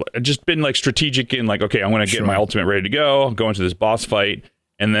 Or just been like strategic in like, okay, I'm going to get my ultimate ready to go into this boss fight,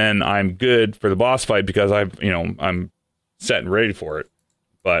 and then I'm good for the boss fight because I'm set and ready for it.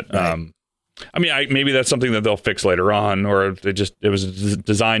 But I mean, maybe that's something that they'll fix later on, or it was a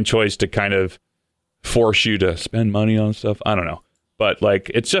design choice to kind of force you to spend money on stuff. I don't know, but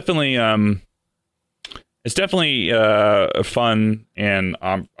like it's definitely it's definitely fun, and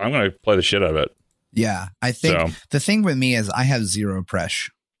I'm gonna play the shit out of it. Yeah, I think the thing with me is I have zero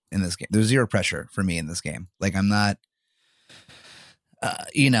pressure in this game. There's zero pressure for me in this game. Like I'm not,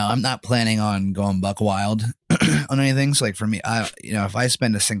 I'm not planning on going buck wild on anything. So like for me, if I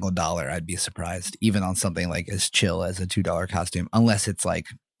spend a single dollar, I'd be surprised, even on something like as chill as a $2 costume, unless it's like,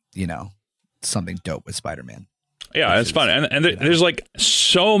 something dope with Spider-Man. Yeah, it's fun, and there's like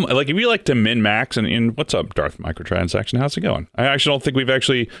so like if you like to min max and what's up, Darth Microtransaction? How's it going? I actually don't think we've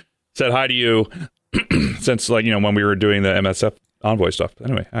actually said hi to you since when we were doing the MSF Envoy stuff. But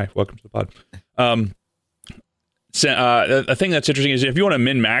anyway, hi, welcome to the pod. A thing that's interesting is if you want to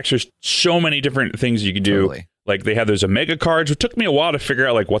min max, there's so many different things you can do. Totally. Like they have those Omega cards. It took me a while to figure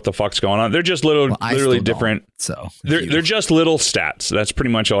out like what the fuck's going on. They're just literally different. So they're just little stats. That's pretty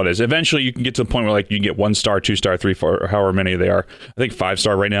much all it is. Eventually, you can get to the point where like you can get 1 star, 2 star, 3, 4, or however many they are. I think 5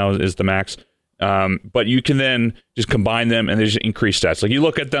 star right now is the max. But you can then just combine them and they just increase stats. Like you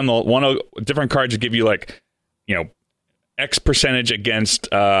look at them, different cards give you like X percentage against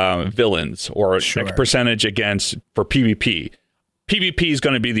villains or X percentage for PvP. PvP is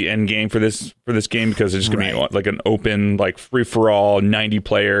going to be the end game for this game because it's going to be like an open, like free for all, 90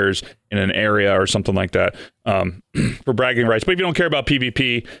 players in an area or something like that for bragging rights. But if you don't care about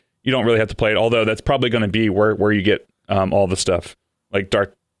PvP, you don't really have to play it. Although that's probably going to be where you get all the stuff. Like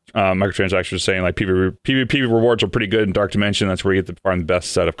Dark Microtransactions is saying, like PvP rewards are pretty good in Dark Dimension. That's where you get to find the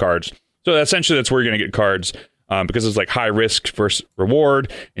best set of cards. So essentially, that's where you're going to get cards because it's like high risk first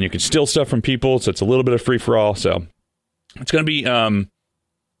reward, and you can steal stuff from people. So it's a little bit of free for all. So. It's going to be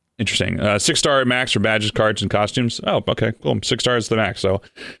interesting. 6-star max for badges, cards, and costumes. Oh, okay, cool. 6 stars is the max. So,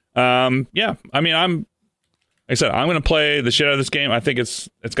 yeah. I mean, like I said, I'm going to play the shit out of this game. I think it's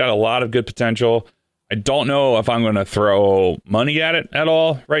got a lot of good potential. I don't know if I'm going to throw money at it at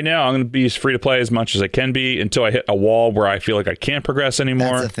all right now. I'm going to be free to play as much as I can be until I hit a wall where I feel like I can't progress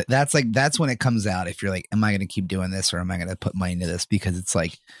anymore. That's when it comes out. If you're like, am I going to keep doing this or am I going to put money into this? Because it's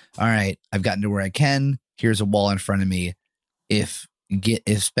like, all right, I've gotten to where I can. Here's a wall in front of me. If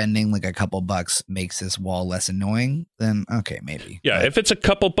spending like a couple bucks makes this wall less annoying, then okay, maybe. Yeah, if it's a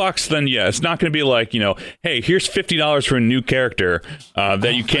couple bucks, then yeah, it's not going to be like, hey, here's $50 for a new character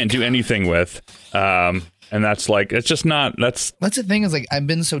that you can't do anything with. And that's like, it's just not, that's the thing is like, I've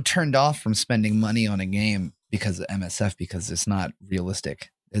been so turned off from spending money on a game because of MSF, because it's not realistic.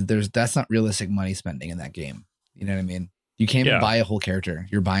 That's not realistic money spending in that game. You know what I mean? You can't even buy a whole character.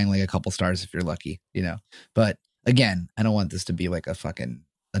 You're buying like a couple stars if you're lucky, but again, I don't want this to be like an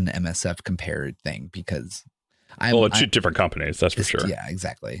MSF compared thing because it's 2 different companies, that's for sure. Yeah,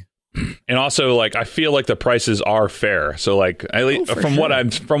 exactly. And also, like, I feel like the prices are fair. So, like, what I'm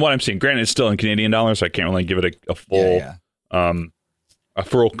seeing, granted, it's still in Canadian dollars, so I can't really give it a full a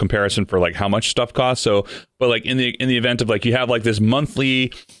full comparison for like how much stuff costs. So, but like in the event of like you have like this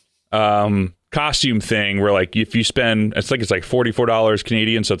monthly costume thing where like if you spend, it's like $44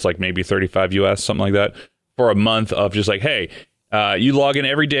 Canadian, so it's like maybe 35 US, something like that. For a month of just like, hey, you log in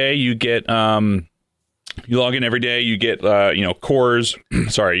every day, you get cores.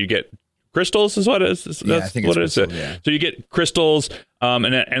 Sorry, you get crystals is what it is. That's what it is. Yeah. So you get crystals,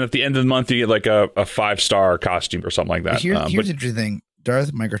 and at the end of the month you get like a 5-star costume or something like that. Here's the interesting thing.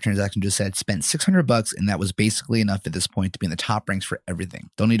 Darth Microtransaction just said spent $600, and that was basically enough at this point to be in the top ranks for everything.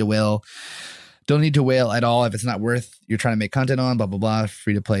 Don't need to whale at all if it's not worth you're trying to make content on. Blah blah blah.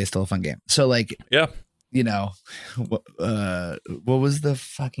 Free to play, still a fun game. So like what was the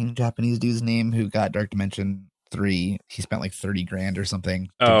fucking Japanese dude's name who got Dark Dimension 3? He spent like $30,000 or something.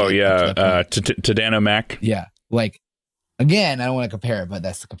 Oh yeah, Tadano Mac. Yeah, like again, I don't want to compare it, but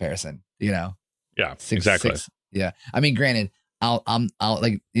that's the comparison. Yeah, exactly. Yeah, I mean, granted, I'll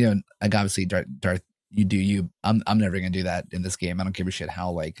like like obviously Darth, you do you. I'm never gonna do that in this game. I don't give a shit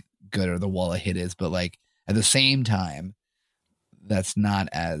how like good or the wall of hit is, but like at the same time, that's not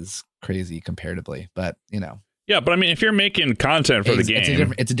as crazy comparatively, but yeah, but I mean, if you're making content for the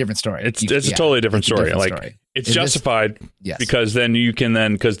game, it's a different story. It's a totally different story. It's justified because then you can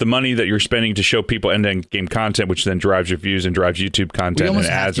because the money that you're spending to show people end game content, which then drives your views and drives YouTube content and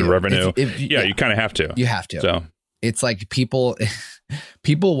ads and revenue. You kind of have to. You have to. So it's like people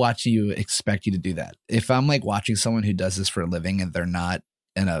watch you expect you to do that. If I'm like watching someone who does this for a living and they're not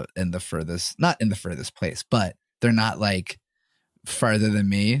not in the furthest place, but they're not like farther than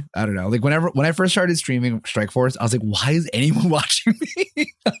me. I don't know. Like when I first started streaming Strike Force, I was like, why is anyone watching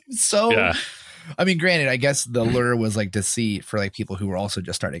me? I mean, granted, I guess the lure was like to see for like people who were also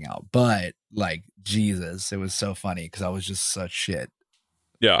just starting out, but like, Jesus, it was so funny because I was just such shit.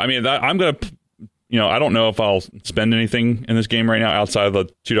 Yeah. I mean, I'm going to, I don't know if I'll spend anything in this game right now outside of the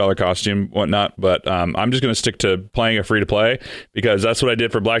 $2 costume, whatnot. But I'm just going to stick to playing a free to play because that's what I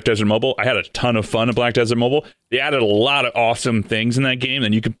did for Black Desert Mobile. I had a ton of fun at Black Desert Mobile. They added a lot of awesome things in that game,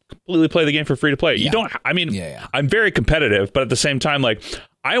 and you can completely play the game for free to play. You don't. I mean, I'm very competitive, but at the same time, like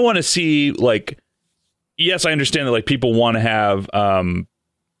I want to see like. Yes, I understand that like people want to have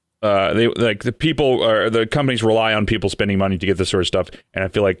they like the people or the companies rely on people spending money to get this sort of stuff, and I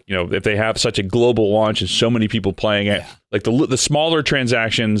feel like if they have such a global launch and so many people playing it, like the smaller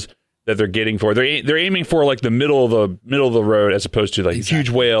transactions that they're getting for they're aiming for like the middle of the road as opposed to like huge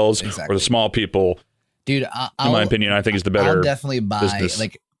whales or the small people. Dude, in my opinion, I think is the better. I'll definitely buy business.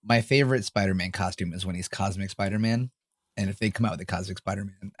 Like my favorite Spider-Man costume is when he's Cosmic Spider-Man, and if they come out with a Cosmic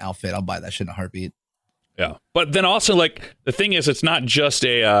Spider-Man outfit, I'll buy that shit in a heartbeat. Yeah, but then also like the thing is, it's not just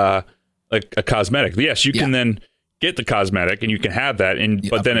a like a cosmetic. Yes, you can then get the cosmetic and you can have that,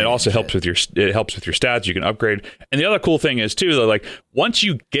 but then it also helps with your stats. You can upgrade, and the other cool thing is too that like once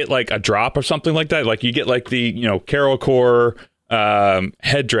you get like a drop or something like that, like you get like the Carol Core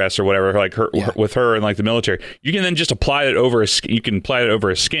headdress or whatever, like her with her and like the military, you can then just apply it over you can apply it over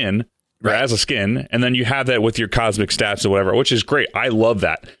a skin. Or as a skin, and then you have that with your cosmic stats or whatever, which is great. I love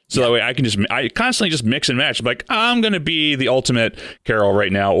that. So that way I constantly just mix and match. I'm like, I'm going to be the ultimate Carol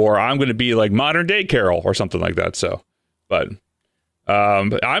right now, or I'm going to be like modern day Carol or something like that. So, but I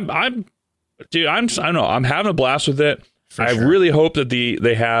don't know. I'm having a blast with it. I really hope that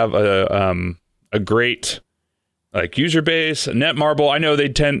they have a great like user base. Netmarble, I know they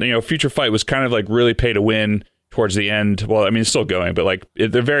tend, Future Fight was kind of like really pay to win towards the end. Well, I mean, it's still going, but like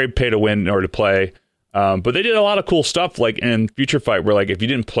they're very pay to win in order to play. But they did a lot of cool stuff like in Future Fight where like if you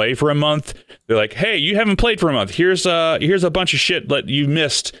didn't play for a month, they're like, hey, you haven't played for a month. Here's a bunch of shit that you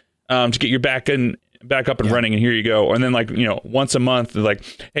missed to get your back up and running, and here you go. And then like, once a month, they're like,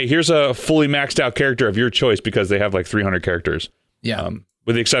 hey, here's a fully maxed out character of your choice because they have like 300 characters. Yeah.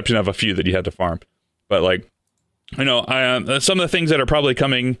 With the exception of a few that you had to farm. But like, some of the things that are probably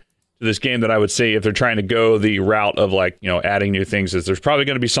coming this game that I would say if they're trying to go the route of like adding new things is there's probably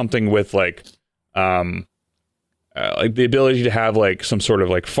going to be something with like the ability to have like some sort of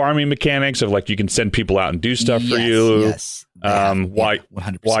like farming mechanics of like you can send people out and do stuff for you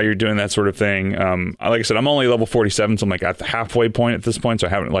while you're doing that sort of thing. Like I said, I'm only level 47, so I'm like at the halfway point at this point, so I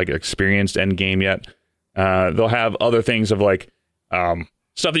haven't like experienced end game yet. They'll have other things of like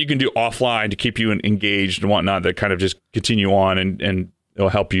stuff that you can do offline to keep you engaged and whatnot that kind of just continue on and it'll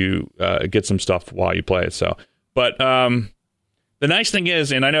help you get some stuff while you play. So, but the nice thing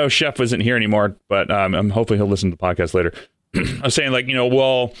is, and I know Chef isn't here anymore, but I'm hopefully he'll listen to the podcast later. I was saying like, he's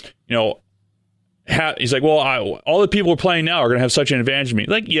like, well, all the people are playing now are going to have such an advantage to me.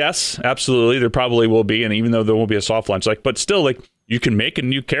 Like, yes, absolutely. There probably will be. And even though there won't be a soft launch, like, but still like you can make a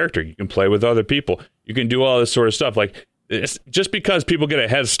new character. You can play with other people. You can do all this sort of stuff. Like it's just because people get a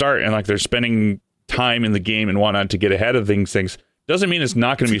head start and like they're spending time in the game and whatnot to get ahead of things doesn't mean it's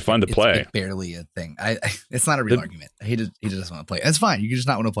not going to be fun to play. It's barely a thing. It's not a real argument. He just doesn't want to play it. It's fine. You can just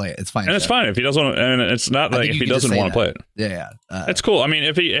not want to play it. It's fine. And it's fine if he doesn't want to, and it's not like if he doesn't want to play it. Yeah. It's cool. I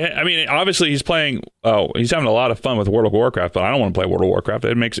mean, obviously he's playing, he's having a lot of fun with World of Warcraft, but I don't want to play World of Warcraft.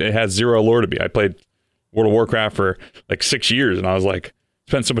 It has zero allure to me. I played World of Warcraft for like 6 years and I was like,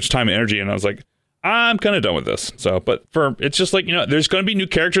 spent so much time and energy and I was like, I'm kind of done with this. So, but it's just like, there's going to be new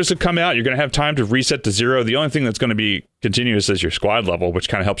characters that come out. You're going to have time to reset to zero. The only thing that's going to be continuous is your squad level, which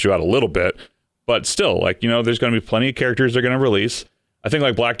kind of helps you out a little bit. But still, like, there's going to be plenty of characters they're going to release. I think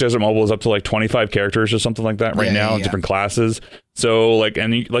like Black Desert Mobile is up to like 25 characters or something like that right now in different classes. So like,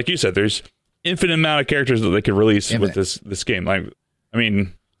 and like you said, there's infinite amount of characters that they could release with this game. Like, I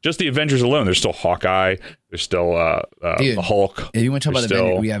mean, just the Avengers alone, there's still Hawkeye, there's still the Hulk. If you want to talk about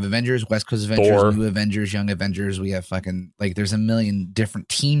Avengers, we have Avengers, West Coast Avengers, Thor. New Avengers, Young Avengers. We have fucking like there's a million different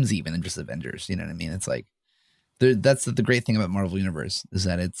teams even than just Avengers. You know what I mean? It's like that's the great thing about Marvel Universe is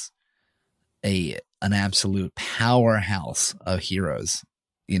that it's an absolute powerhouse of heroes.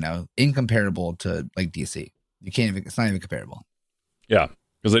 Incomparable to like DC. You can't even. It's not even comparable. Yeah,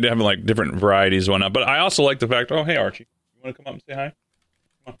 because they have like different varieties and whatnot. But I also like the fact. Oh, hey Archie, you want to come up and say hi?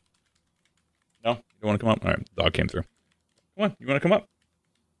 No? You don't want to come up? All right, the dog came through. Come on, you want to come up?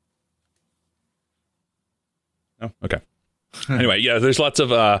 No? Okay. Anyway, yeah, there's lots of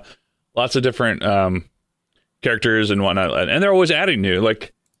different characters and whatnot, and they're always adding new.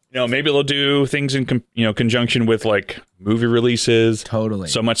 Like, maybe they'll do things in conjunction with like movie releases. Totally.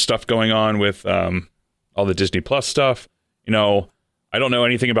 So much stuff going on with all the Disney Plus stuff. I don't know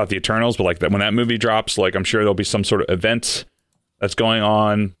anything about the Eternals, but like that when that movie drops, like I'm sure there'll be some sort of event that's going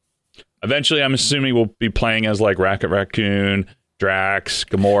on. Eventually, I'm assuming we'll be playing as like Rocket Raccoon, Drax,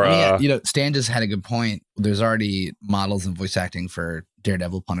 Gamora. Yeah, Stan just had a good point. There's already models and voice acting for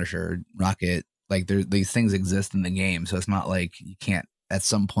Daredevil, Punisher, Rocket. Like these things exist in the game, so it's not like you can't at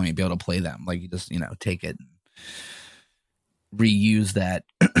some point be able to play them. Like you just take it, and reuse that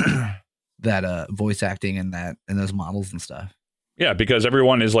that voice acting and those models and stuff. Yeah, because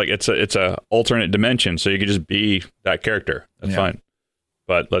everyone is like it's a alternate dimension, so you could just be that character. That's fine,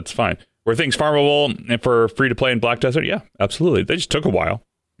 but that's fine. Were things farmable and for free to play in Black Desert? Yeah, absolutely. They just took a while.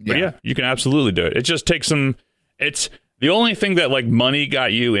 But yeah, you can absolutely do it. It just takes some. It's the only thing that like money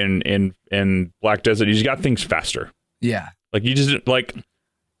got you in Black Desert. You just got things faster. Yeah, like you just like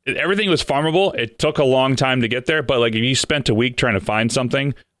everything was farmable. It took a long time to get there, but like if you spent a week trying to find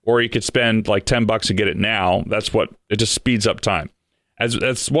something, or you could spend like $10 and get it now. That's what it just speeds up time.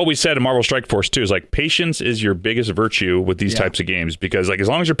 That's what we said in Marvel Strike Force too. Is like patience is your biggest virtue with these types of games, because like as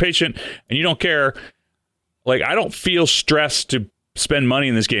long as you're patient and you don't care, like I don't feel stressed to spend money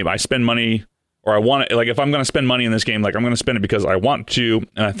in this game. I spend money, or I want to, like if I'm going to spend money in this game, like I'm going to spend it because I want to,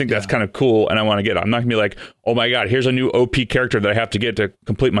 and I think that's kind of cool, and I want to get it. I'm not going to be like, oh my god, here's a new OP character that I have to get to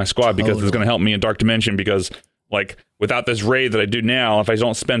complete my squad because it's going to help me in Dark Dimension, because like without this raid that I do now, if I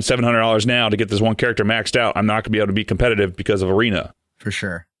don't spend $700 now to get this one character maxed out, I'm not going to be able to be competitive because of Arena. For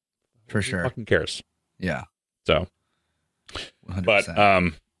sure. Who fucking cares? Yeah. So, 100%.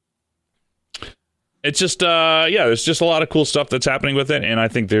 But it's just there's just a lot of cool stuff that's happening with it, and I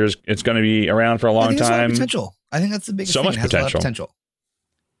think it's going to be around for a long time. Potential. I think that's the biggest thing. Much potential. It has a lot of potential.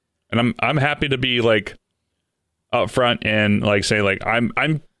 And I'm happy to be like up front and like say like I'm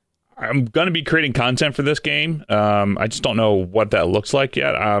going to be creating content for this game. I just don't know what that looks like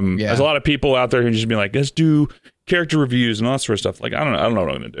yet. There's a lot of people out there who just be like, let's do character reviews and all that sort of stuff. Like I don't know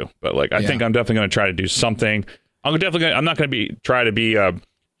what I'm going to do, but like I think I'm definitely going to try to do something. I'm not going to try to be a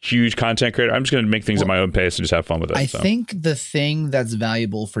huge content creator. I'm just going to make things at my own pace and just have fun with it. I think the thing that's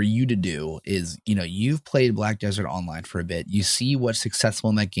valuable for you to do is, you've played Black Desert Online for a bit. You see what's successful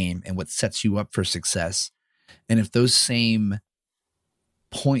in that game and what sets you up for success. And if those same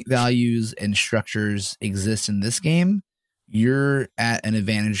point values and structures exist in this game, you're at an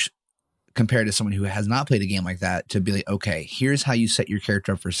advantage compared to someone who has not played a game like that, to be like, okay, here's how you set your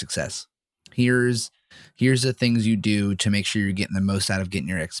character up for success. Here's the things you do to make sure you're getting the most out of getting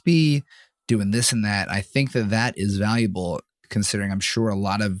your XP, doing this and that. I think that is valuable, considering I'm sure a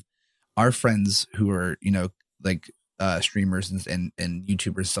lot of our friends who are, streamers and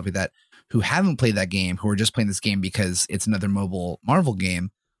YouTubers and stuff like that, who haven't played that game, who are just playing this game because it's another mobile Marvel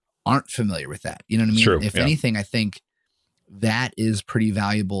game, aren't familiar with that. You know what I mean? True, if anything, I think that is pretty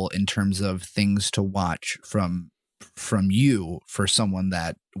valuable in terms of things to watch from you for someone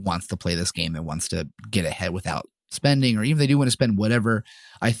that wants to play this game and wants to get ahead without spending, or even if they do want to spend whatever.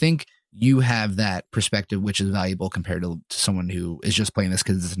 I think you have that perspective, which is valuable compared to someone who is just playing this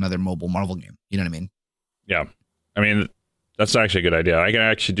because it's another mobile Marvel game. You know what I mean? Yeah. I mean, that's actually a good idea. I can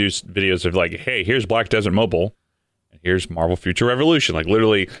actually do videos of like, hey, here's Black Desert Mobile, and here's Marvel Future Revolution, like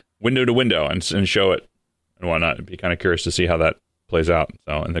literally window to window, and show it and whatnot. I'd be kind of curious to see how that plays out.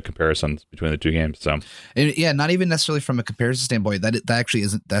 So, in the comparisons between the two games. So, and yeah, not even necessarily from a comparison standpoint. That actually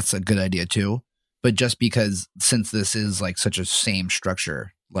isn't. That's a good idea too. But just because, since this is like such a same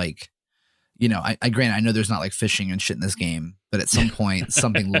structure, like, I grant, I know there's not like fishing and shit in this game, but at some point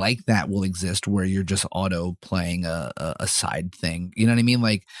something like that will exist where you're just auto playing a side thing. You know what I mean?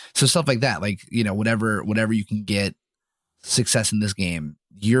 Like, so stuff like that, like, whatever you can get success in this game,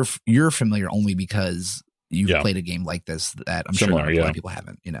 you're familiar only because you've played a game like this that I'm sure a lot of people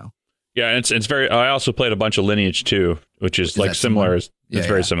haven't, Yeah, and it's very. I also played a bunch of Lineage 2, which is like similar. It's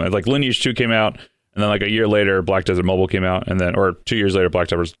very similar. Like Lineage 2 came out, and then like a year later, Black Desert Mobile came out, and then, or 2 years later, Black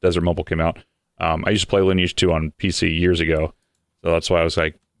Desert Mobile came out. I used to play Lineage 2 on PC years ago, so that's why I was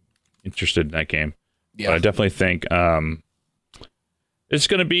like interested in that game. Yeah. But I definitely think it's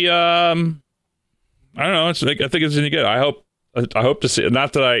going to be. I don't know. I think it's going to be good. I hope to see.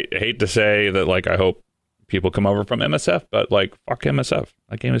 Not that I hate to say that. Like I hope people come over from MSF, but like fuck MSF.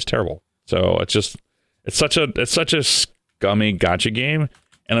 That game is terrible. So it's such a scummy gacha game,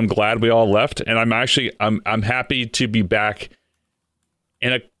 and I'm glad we all left. And I'm happy to be back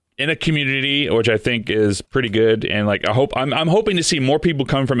in a community which I think is pretty good. And like I'm hoping to see more people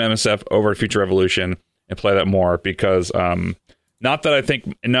come from MSF over to Future Revolution and play that more, because not that I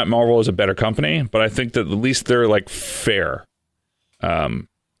think Net Marvel is a better company, but I think that at least they're like fair.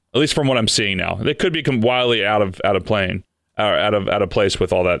 At least from what I'm seeing now, they could become wildly out of place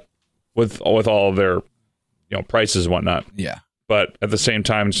with all that, with all of their, prices and whatnot. Yeah. But at the same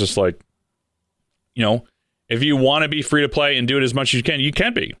time, it's just like, if you want to be free to play and do it as much as you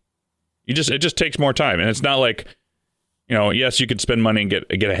can be. It just takes more time, and it's not like, yes, you could spend money and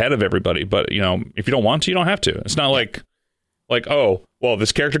get ahead of everybody, but if you don't want to, you don't have to. It's not like, oh, well,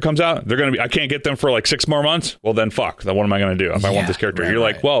 this character comes out, I can't get them for like 6 more months. Well, then fuck. Then what am I going to do if I want this character? You're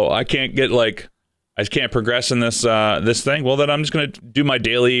like, well, I can't get I can't progress in this thing. Well, then I'm just going to do my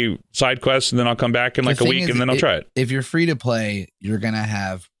daily side quests, and then I'll come back in like a week, and then I'll try it. If you're free to play, you're going to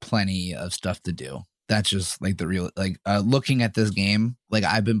have plenty of stuff to do. That's just like the real, looking at this game, like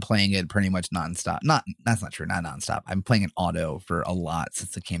I've been playing it pretty much nonstop. That's not true. Not nonstop. I'm playing it auto for a lot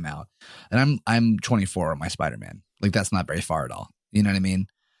since it came out, and I'm 24 on my Spider-Man. Like that's not very far at all. You know what I mean?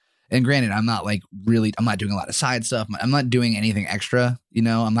 And granted, I'm not doing a lot of side stuff. I'm not doing anything extra.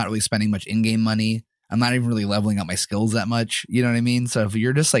 I'm not really spending much in-game money. I'm not even really leveling up my skills that much. You know what I mean? So if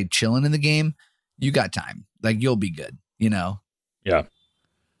you're just like chilling in the game, you got time. Like you'll be good. Yeah.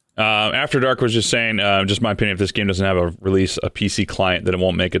 After Dark was just saying, just my opinion, if this game doesn't have a PC client, then it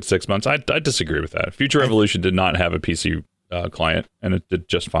won't make it 6 months. I disagree with that. Future Revolution did not have a PC client, and it did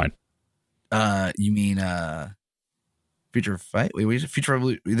just fine. You mean Future Fight? Wait, Future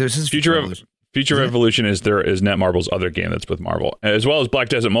Revolution. There's this Future Revolution. Future Revolution is Netmarble's other game that's with Marvel, as well as Black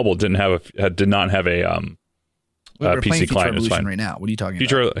Desert Mobile did not have a PC client. It's fine right now. What are you talking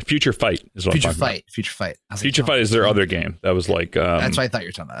about? Future Fight is what I'm talking about. Future Fight. Future Fight is their other game. That was like that's what I thought you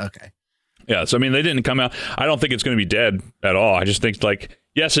were talking about. Okay. Yeah, so I mean, they didn't come out. I don't think it's going to be dead at all. I just think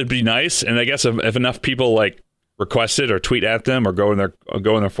yes, it'd be nice, and I guess if enough people request it or tweet at them or go in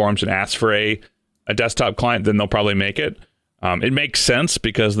their forums and ask for a desktop client, then they'll probably make it. It makes sense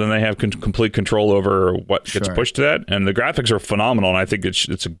because then they have complete control over what gets pushed to that, and the graphics are phenomenal. And I think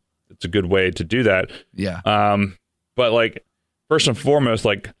it's a good way to do that. Yeah. But first and foremost,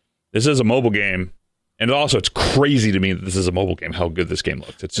 this is a mobile game, and also it's crazy to me that this is a mobile game. How good this game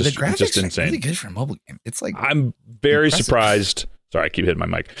looks. It's just insane. Really good for a mobile game. It's I'm very impressive. Surprised. Sorry, I keep hitting my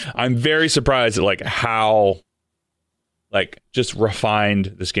mic. I'm very surprised at how just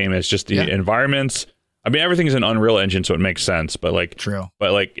refined this game is. Just the environments. I mean, everything's an Unreal Engine, so it makes sense. But true.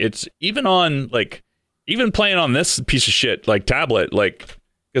 But it's even on even playing on this piece of shit tablet,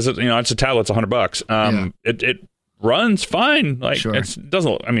 because it's a tablet, it's $100. It runs fine. It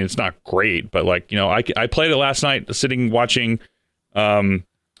doesn't. I mean, it's not great, but I played it last night, sitting watching, we're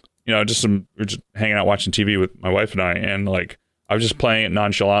just hanging out watching TV with my wife and I was just playing it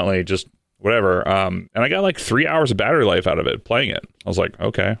nonchalantly, just whatever. And I got 3 hours of battery life out of it playing it. I was like,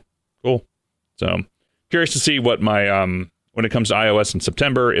 okay, cool. So. Curious to see what my when it comes to iOS in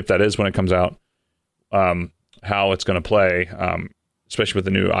September, if that is when it comes out, how it's going to play, especially with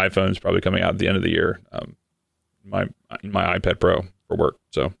the new iPhones probably coming out at the end of the year. My iPad Pro for work,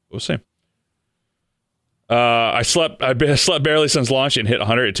 so we'll see. I slept barely since launch and hit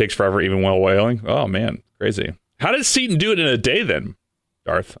 100. It takes forever, even while whaling. Oh man, crazy! How did Seaton do it in a day then,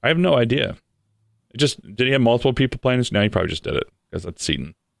 Darth? I have no idea. Did he have multiple people playing this? No, he probably just did it because that's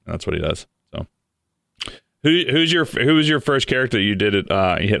Seaton, and that's what he does. Who was your first character that you did it?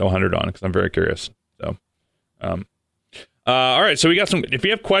 You hit 100 on? Because I'm very curious. So, all right. So we got some. If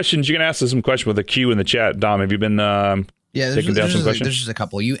you have questions, you can ask us some questions with a Q in the chat. Dom, have you been taking down some questions? There's just a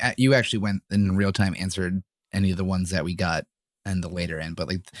couple. You actually went in real time, answered any of the ones that we got and the later end. But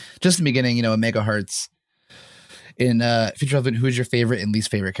just in the beginning, Megahertz in Future Relevant. Who is your favorite and least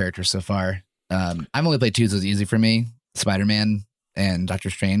favorite character so far? I've only played 2, so it's easy for me. Spider-Man and Doctor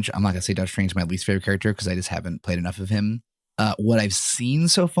Strange. I'm not gonna say Doctor Strange is my least favorite character because I just haven't played enough of him. What I've seen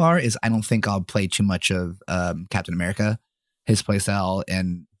so far is I don't think I'll play too much of Captain America. His playstyle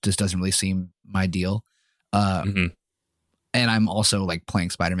and just doesn't really seem my deal. And I'm also playing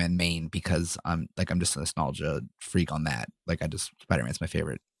Spider-Man main because I'm just a nostalgia freak on that. Spider-Man's my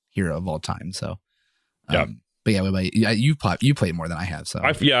favorite hero of all time. So yeah. But yeah, what about you? You played more than I have. So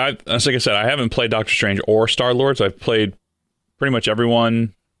like I said, I haven't played Doctor Strange or Star-Lord, so I've played pretty much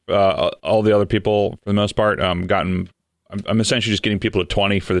everyone, all the other people for the most part. I'm essentially just getting people to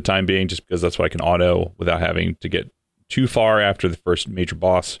 20 for the time being, just because that's what I can auto without having to get too far after the first major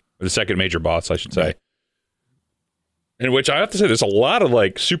boss, or the second major boss, I should say. In which I have to say, there's a lot of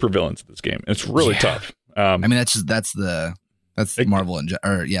super villains in this game. It's really tough. I mean, that's Marvel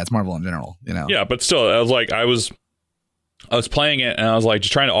it's Marvel in general, Yeah, but still, I was playing it and I was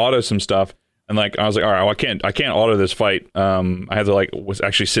just trying to auto some stuff. And I was like, all right, well, I can't auto this fight. I had to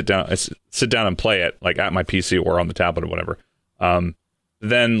actually sit down and play it at my PC or on the tablet or whatever.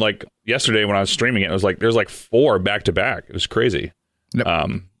 Then yesterday when I was streaming it, it was there's 4 back to back. It was crazy.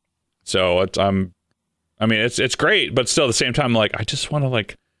 Yep. So it's great, but still at the same time, I just want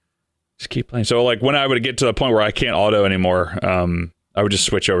to just keep playing. So when I would get to the point where I can't auto anymore, I would just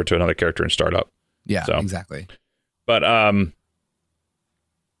switch over to another character and start up. Yeah, exactly. But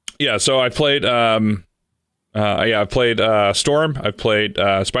yeah, so I played I've played Storm. I've played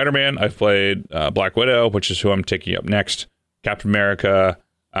Spider-Man. I've played Black Widow, which is who I'm taking up next. Captain America.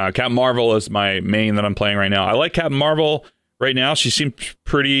 Captain Marvel is my main that I'm playing right now. I like Captain Marvel right now. She seems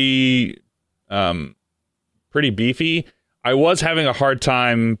pretty beefy. I was having a hard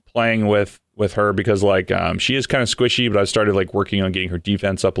time playing with her because like she is kind of squishy, but I started like working on getting her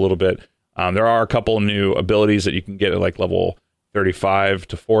defense up a little bit. There are a couple new abilities that you can get at like level 35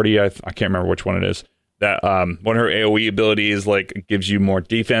 to 40. I can't remember which one it is. That one of her AoE abilities like gives you more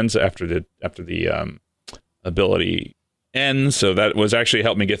defense after the ability ends. So that was actually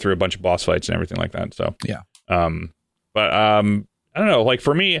helped me get through a bunch of boss fights and everything like that. So yeah. But I don't know. Like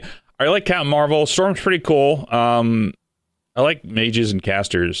for me, I like Captain Marvel. Storm's pretty cool. I like mages and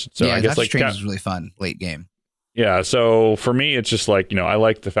casters. So yeah, I guess like Strange is really fun late game. Yeah, so for me, it's just like, I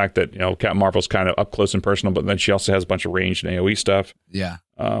like the fact that, Captain Marvel's kind of up close and personal, but then she also has a bunch of ranged and AoE stuff. Yeah.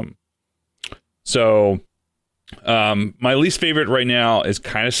 So my least favorite right now is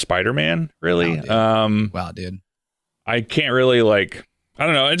kind of Spider-Man, really. Wow, dude. I can't really like, I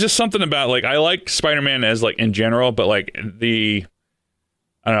don't know. It's just something about like, I like Spider-Man as like in general, but like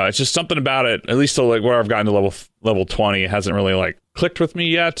I don't know. It's just something about it, at least to like where I've gotten to level 20, it hasn't really like clicked with me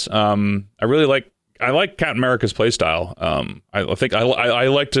yet. I like Captain America's playstyle. I think I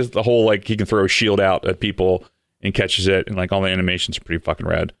liked the whole like he can throw a shield out at people and catches it, and like all the animations are pretty fucking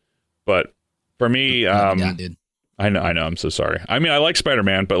rad. But for me, yeah, dude. I know. I'm so sorry. I mean, I like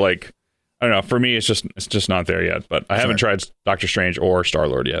Spider-Man, but like I don't know. For me, it's just not there yet. But I haven't tried Doctor Strange or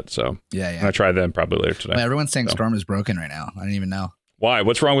Star-Lord yet. So yeah. I'm gonna try them probably later today. Well, everyone's saying Storm is broken right now. I don't even know why.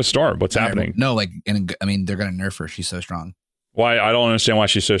 What's wrong with Storm? What's happening? No, like, I mean, they're gonna nerf her. She's so strong. Why? I don't understand why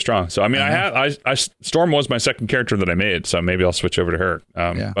she's so strong. So I mean, Storm was my second character that I made, so maybe I'll switch over to her.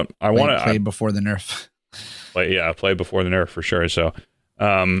 But I want to play before the nerf. Play before the nerf for sure. So,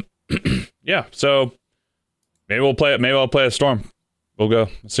 yeah. So maybe we'll play it. Maybe I'll play a Storm. We'll go.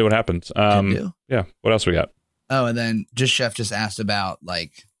 Let's see what happens. Yeah. What else we got? Oh, and then Chef just asked about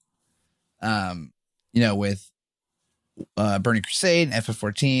like, with Burning Crusade,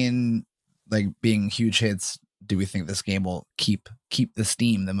 FF14, like being huge hits. Do we think this game will keep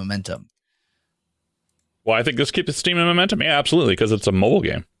the momentum? Well, I think this keeps the steam and momentum. Yeah, absolutely, because it's a mobile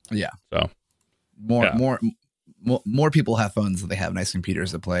game. Yeah. So more people have phones that they have nice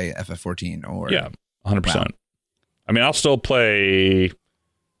computers that play FF14 or 100%. Wow. I mean, I'll still play.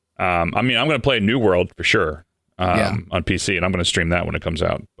 I'm going to play New World for sure on PC, and I'm going to stream that when it comes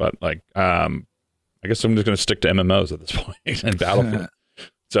out. But like, I guess I'm just going to stick to MMOs at this point and Battlefield.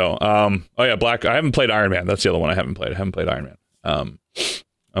 So, I haven't played Iron Man. That's the other one I haven't played. I haven't played Iron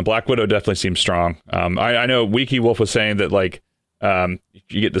Man. Black Widow definitely seems strong. I know Wiki Wolf was saying that like,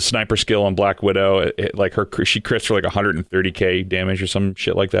 you get the sniper skill on Black Widow. She crits for like 130k damage or some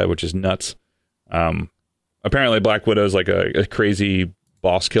shit like that, which is nuts. Apparently Black Widow is like a crazy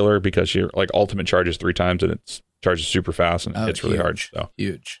boss killer because your like ultimate charges 3 times and it charges super fast and it hits really hard. So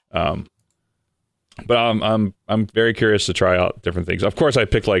huge. But I'm very curious to try out different things. Of course, I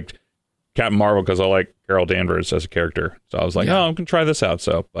picked like Captain Marvel because I like Carol Danvers as a character. So I was like, I'm gonna try this out.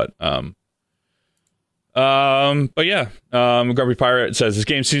 So, but yeah. Grumpy Pirate says this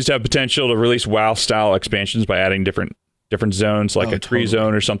game seems to have potential to release WoW style expansions by adding different zones, like a tree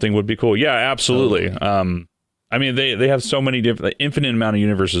zone or something would be cool. Yeah, absolutely. Totally. I mean, they have so many different, infinite amount of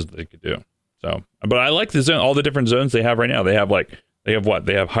universes that they could do. So, but I like the zone, all the different zones they have right now. They have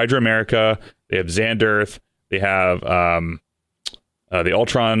Hydra America. They have Xanderth. They have the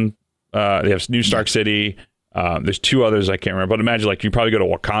Ultron. They have New Stark City. There's 2 others I can't remember. But imagine like you probably go to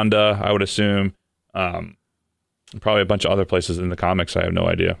Wakanda, I would assume. Probably a bunch of other places in the comics. I have no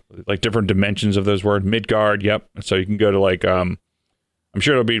idea. Like different dimensions of those words. Midgard. Yep. So you can go to like I'm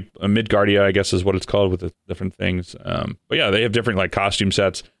sure it'll be a Midgardia, I guess is what it's called with the different things. But yeah, they have different like costume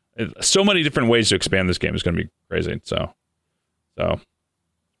sets. So many different ways to expand this game is going to be crazy. So.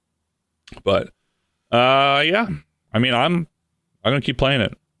 But yeah, I mean, I'm gonna keep playing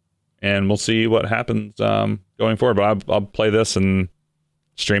it, and we'll see what happens going forward. But I'll play this and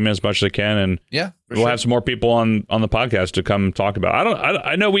stream it as much as I can, and we'll have some more people on the podcast to come talk about.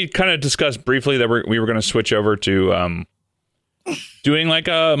 I know we kind of discussed briefly that we were going to switch over to doing like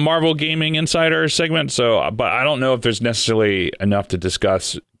a Marvel Gaming Insider segment. So, but I don't know if there's necessarily enough to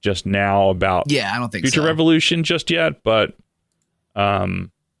discuss just now about I don't think Future Revolution just yet, but.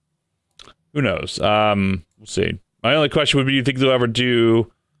 Who knows? We'll see. My only question would be, do you think they'll ever do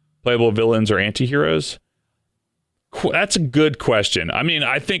playable villains or anti-heroes? That's a good question. I mean,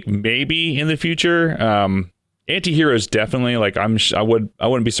 I think maybe in the future, anti-heroes definitely. Like I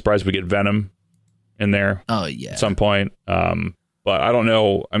wouldn't be surprised if we get Venom in there. Oh yeah. At some point. but I don't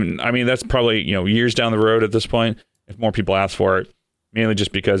know. I mean that's probably years down the road at this point if more people ask for it. Mainly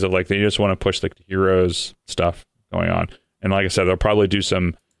just because of like they just want to push the Heroes stuff going on, and like I said, they'll probably do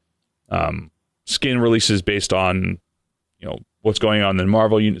some skin releases based on what's going on in the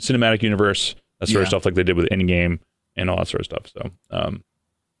Marvel Cinematic Universe, that sort of stuff like they did with Endgame and all that sort of stuff. So,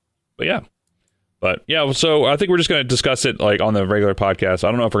 but yeah, so I think we're just going to discuss it like on the regular podcast.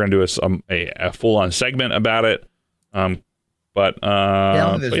 I don't know if we're going to do a full on segment about it, but I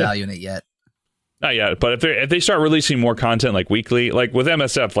don't think there's value in it yet. Not yet, but if they start releasing more content like weekly, like with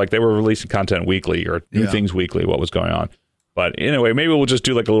MSF, like they were releasing content weekly or new things weekly, what was going on. But anyway, maybe we'll just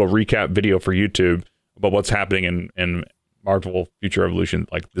do like a little recap video for YouTube about what's happening in Marvel Future Evolution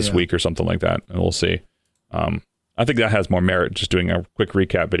like this week or something like that, and we'll see. I think that has more merit just doing a quick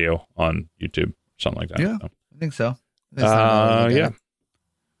recap video on YouTube or something like that. Yeah, so. I think so. Yeah.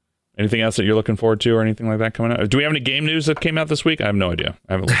 Anything else that you're looking forward to or anything like that coming out? Do we have any game news that came out this week? I have no idea.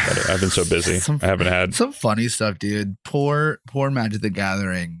 I haven't looked at it. I've been so busy. I haven't had some funny stuff, dude. Poor Magic the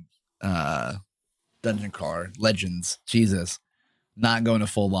Gathering Dungeon Card Legends. Jesus. Not going to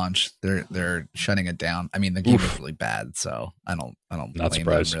full launch. They're shutting it down. I mean, the game was really bad, so I don't not blame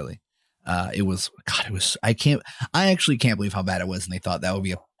surprised. them really. It was I actually can't believe how bad it was, and they thought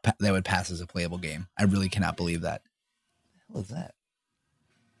that would pass as a playable game. I really cannot believe that. What the hell is that?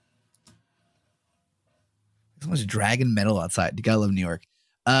 So much dragon metal outside. You gotta love New York.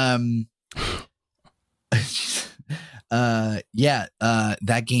 That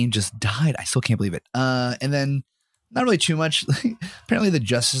game just died. I still can't believe it. And then not really too much. Apparently the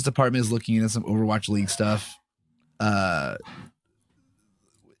Justice Department is looking at some Overwatch League stuff.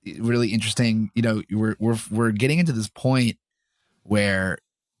 Really interesting. We're getting into this point where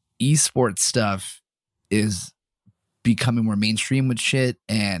esports stuff is becoming more mainstream with shit,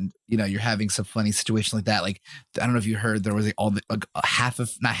 and you're having some funny situations like that. Like, I don't know if you heard, there was not half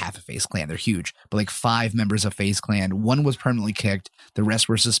of FaZe Clan, they're huge, but like 5 members of FaZe Clan, one was permanently kicked, the rest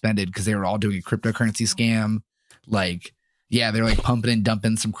were suspended because they were all doing a cryptocurrency scam. Like, they're like pumping and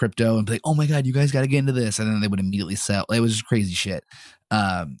dumping some crypto and be like, oh my god, you guys got to get into this, and then they would immediately sell. It was just crazy shit.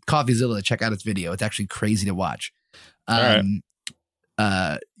 CoffeeZilla, check out its video. It's actually crazy to watch. All right.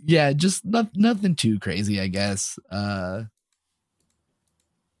 Just nothing too crazy, I guess. Wild.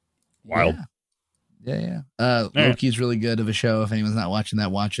 Yeah. Loki's really good of a show. If anyone's not watching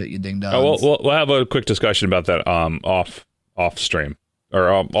that, watch it, you ding dogs. Oh, we'll have a quick discussion about that off stream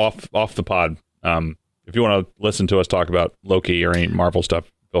or off the pod. If you want to listen to us talk about Loki or any Marvel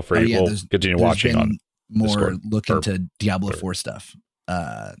stuff, feel free. We'll continue watching on more Discord, look into Diablo 4 stuff,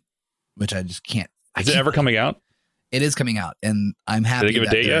 which I just can't. Is it ever coming out? It is coming out, and I'm happy. Did they give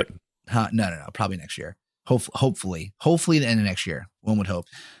a date yet? No, probably next year. Hopefully the end of next year. One would hope.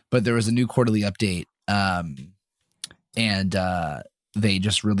 But there was a new quarterly update, and they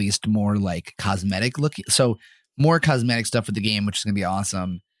just released more like cosmetic looking, so more cosmetic stuff with the game, which is gonna be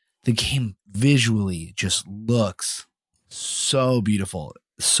awesome. The game visually just looks so beautiful,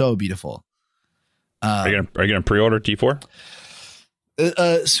 so beautiful. Are you gonna pre-order T4?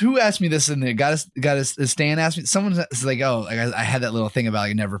 So who asked me this in there? Got us. Stan asked me. Someone's like, "Oh, I had that little thing about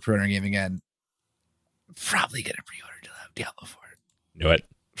like never pre-ordering a game again." Probably gonna pre-order Diablo 4. Knew it.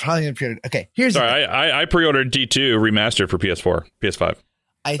 Probably gonna pre-order. Okay, I pre-ordered D2 remastered for PS4, PS5.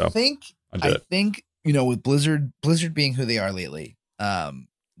 I think with Blizzard being who they are lately,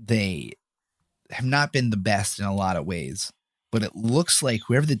 they have not been the best in a lot of ways. But it looks like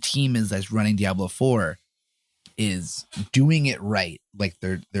whoever the team is that's running Diablo 4 is doing it right. Like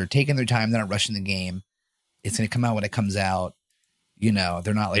they're taking their time. They're not rushing the game. It's going to come out when it comes out. They're not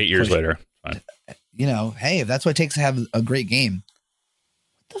like 8 years later. Fine. Hey, if that's what it takes to have a great game.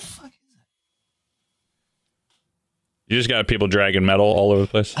 What the fuck is that? You just got people dragging metal all over the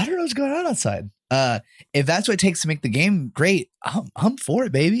place. I don't know what's going on outside. If that's what it takes to make the game great, I'm for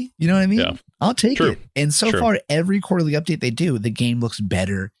it, baby. You know what I mean? Yeah. I'll take it. And so far, every quarterly update they do, the game looks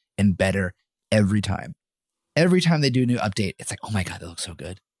better and better every time. Every time they do a new update, it's like, oh my god, that looks so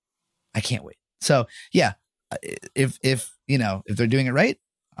good. I can't wait. So yeah, if they're doing it right,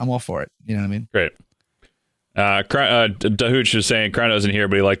 I'm all for it. You know what I mean? Great. Dahooch is saying Crown isn't here,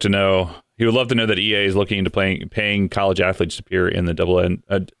 but he would love to know that EA is looking into paying college athletes to appear in the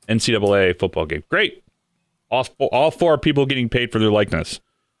NCAA football game. Great. All 4 people getting paid for their likeness.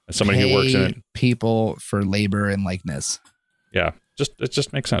 As somebody who works in it. People for labor and likeness. Yeah, it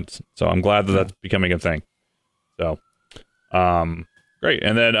just makes sense. So I'm glad that that's becoming a thing. So, great.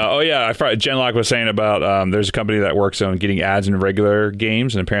 And then, Genlock was saying about there's a company that works on getting ads in regular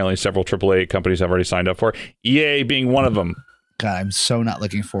games, and apparently several AAA companies have already signed up for it. EA being one of them. God, I'm so not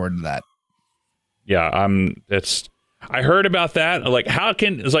looking forward to that. Yeah, I heard about that. Like,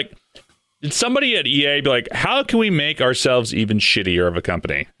 did somebody at EA be like, how can we make ourselves even shittier of a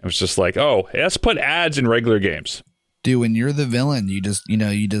company? It was just like, oh, let's put ads in regular games. Dude, when you're the villain, you just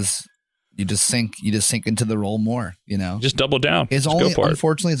sink into the role more, Just double down.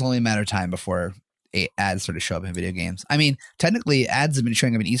 Unfortunately, it's only a matter of time before ads sort of show up in video games. I mean, technically ads have been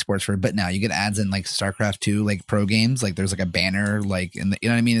showing up in esports for a bit now. You get ads in like StarCraft 2, like pro games, like there's like a banner, like in the, you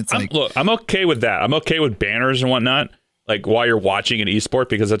know what I mean? It's like, look, I'm okay with that. I'm okay with banners and whatnot, like while you're watching an esport,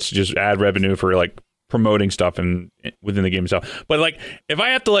 because that's just ad revenue for like promoting stuff and within the game itself. But like, if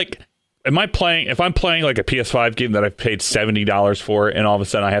I have to like, if I'm playing like a PS5 game that I've paid $70 for, and all of a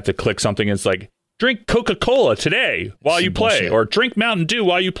sudden I have to click something, and it's like, drink Coca-Cola today while you play, or drink Mountain Dew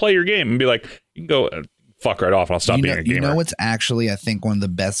while you play your game, and be like, you can go fuck right off and I'll stop being a gamer. You know what's actually, I think, one of the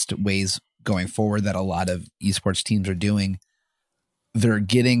best ways going forward that a lot of esports teams are doing? They're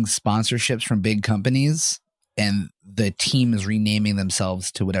getting sponsorships from big companies, and the team is renaming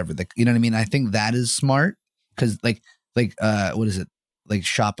themselves to whatever. You know what I mean? I think that is smart, because like what is it? Like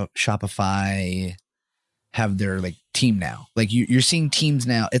Shopify have their like team now. Like you're seeing teams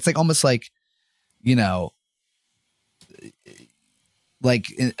now. It's like almost like, like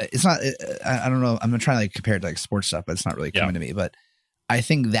it's not, I don't know. I'm trying to like compare it to like sports stuff, but it's not really coming to me. But I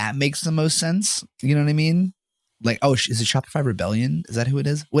think that makes the most sense. You know what I mean? Like, oh, is it Shopify Rebellion? Is that who it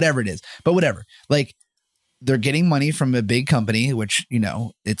is? Whatever it is. But whatever. Like, they're getting money from a big company, which,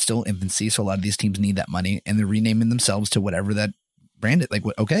 it's still infancy. So a lot of these teams need that money, and they're renaming themselves to whatever that brand it. Like,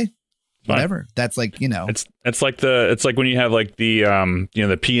 okay, whatever. That's like, it's like when you have like the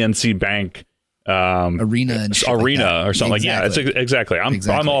the PNC Bank arena or something. Like, yeah, it's exactly.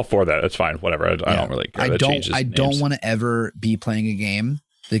 I'm all for that. It's fine. Whatever. I don't really care. I don't want to ever be playing a game.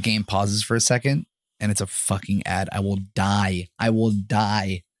 The game pauses for a second and it's a fucking ad. I will die.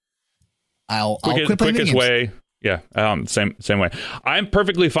 I'll quit playing quickest way. Yeah. Same way. I'm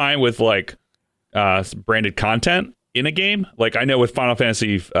perfectly fine with like branded content in a game. Like, I know with Final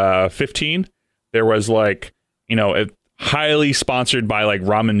Fantasy 15, there was like, it highly sponsored by like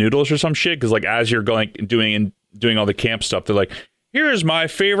ramen noodles or some shit, because like as you're doing all the camp stuff, they're like, here's my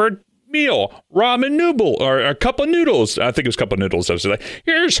favorite meal, ramen noodle, or a cup of noodles. I think it was cup of noodles. I was like,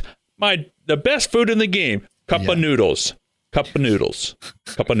 here's the best food in the game, cup of noodles. Do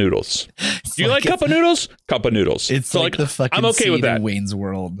you like cup of noodles? Cup of noodles. It's so like the fucking I'm okay with that. Wayne's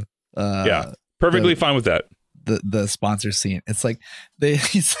World. Yeah, perfectly fine with that. The sponsor scene. It's like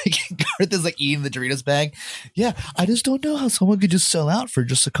he's like Garth is like eating the Doritos bag. Yeah, I just don't know how someone could just sell out for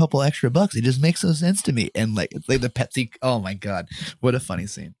just a couple extra bucks. It just makes no sense to me. And like it's like the Pepsi. Oh my god, what a funny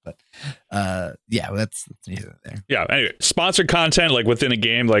scene. But that's neither there. Yeah. Anyway, sponsored content like within a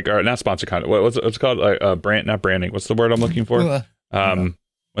game, like, or not sponsored content. What's it called? Not branding. What's the word I'm looking for? When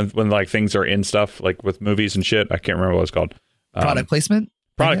like things are in stuff like with movies and shit. I can't remember what it's called. Product placement.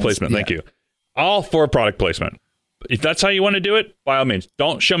 Product placement. Thank you. All for product placement. If that's how you want to do it, by all means,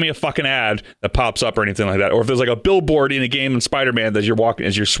 don't show me a fucking ad that pops up or anything like that. Or if there's like a billboard in a game in Spider-Man that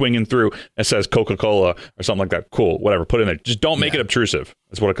you're swinging through and says Coca-Cola or something like that. Cool, whatever, put it in there. Just don't make it obtrusive.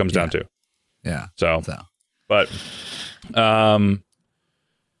 That's what it comes down to. Yeah.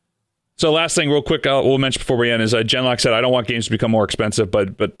 So last thing, real quick, we'll mention before we end is Genlock said, I don't want games to become more expensive,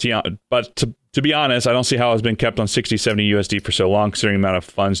 but to be honest, I don't see how it's been kept on 60, 70 USD for so long, considering the amount of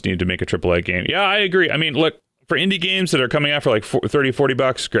funds needed to make a AAA game. Yeah, I agree. I mean, look, for indie games that are coming out for like $30,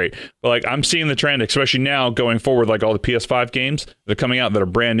 $40, great. But like, I'm seeing the trend, especially now going forward, like all the PS5 games that are coming out that are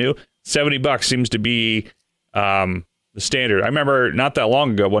brand new, $70 seems to be the standard. I remember not that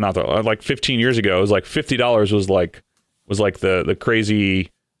long ago, like 15 years ago, it was like $50 was like the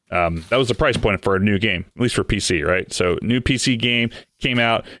crazy. That was the price point for a new game, at least for PC, right? So new PC game came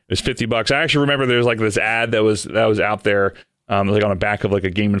out, it was $50. I actually remember there was like this ad that was out there, like on the back of like a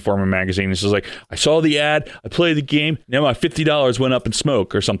Game Informer magazine. This was like, I saw the ad, I played the game, now my $50 went up in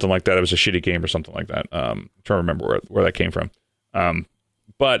smoke or something like that. It was a shitty game or something like that. I'm trying to remember where that came from.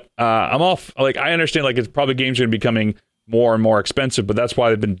 But I'm off. Like, I understand like it's probably games are becoming more and more expensive, but that's why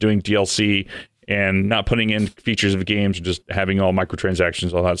they've been doing DLC and not putting in features of games and just having all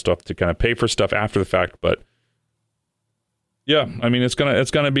microtransactions, all that stuff to kind of pay for stuff after the fact. But yeah, I mean, it's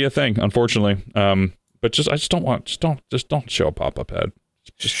gonna be a thing, unfortunately. But just don't show a pop-up ad.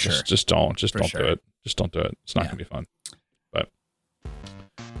 Just don't do it. Just don't do it. It's not gonna be fun. But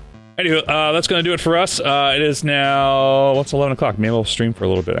anyway, that's gonna do it for us. It is now 11 o'clock. Maybe we'll stream for a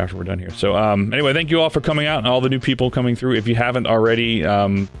little bit after we're done here. So anyway, thank you all for coming out and all the new people coming through. If you haven't already,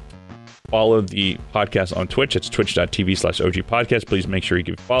 follow the podcast on Twitch. It's twitch.tv/OG podcast. Please make sure you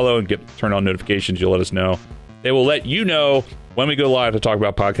give a follow and turn on notifications. You'll let us know They will let you know when we go live to talk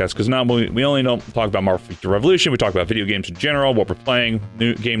about podcasts, because now we only don't talk about Marvel Feature Revolution. We talk about video games in general, what we're playing,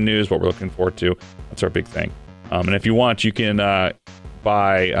 new game news, what we're looking forward to. That's our big thing. And if you want, you can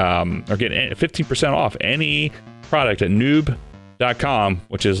buy or get 15% off any product at noob.com,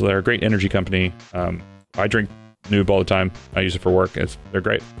 which is their great energy company. I drink Noob all the time. I use it for work. They're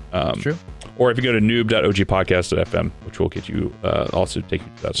great. True. Or if you go to noob.ogpodcast.fm, which will get you also take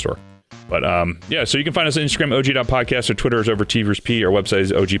you to that store. But yeah, so you can find us on Instagram, og.podcast, or Twitter is over TVersP. Our website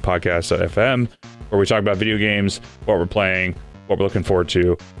is ogpodcast.fm, where we talk about video games, what we're playing, what we're looking forward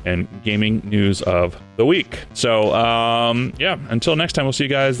to, and gaming news of the week. So yeah, until next time, we'll see you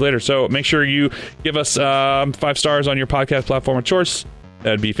guys later. So make sure you give us 5 stars on your podcast platform of choice.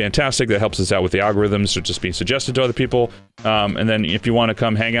 That'd be fantastic. That helps us out with the algorithms, so just being suggested to other people. And then if you want to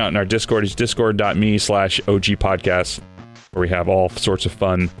come hang out in our Discord, it's discord.me/ogpodcast, where we have all sorts of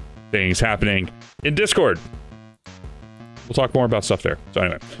fun things happening in Discord. We'll talk more about stuff there. So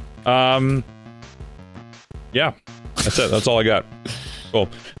anyway, yeah, that's it. That's all I got. Cool.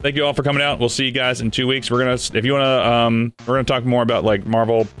 Thank you all for coming out. We'll see you guys in 2 weeks. We're gonna talk more about like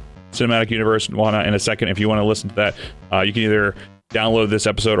Marvel Cinematic Universe and whatnot in a second. If you want to listen to that, you can either download this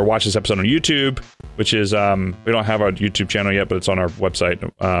episode or watch this episode on YouTube, which is we don't have our YouTube channel yet, but it's on our website,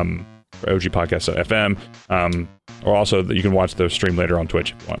 ogpodcast.fm. Or also that you can watch the stream later on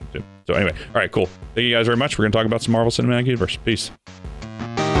Twitch if you want to. So anyway, all right, cool. Thank you guys very much. We're going to talk about some Marvel Cinematic Universe. Peace.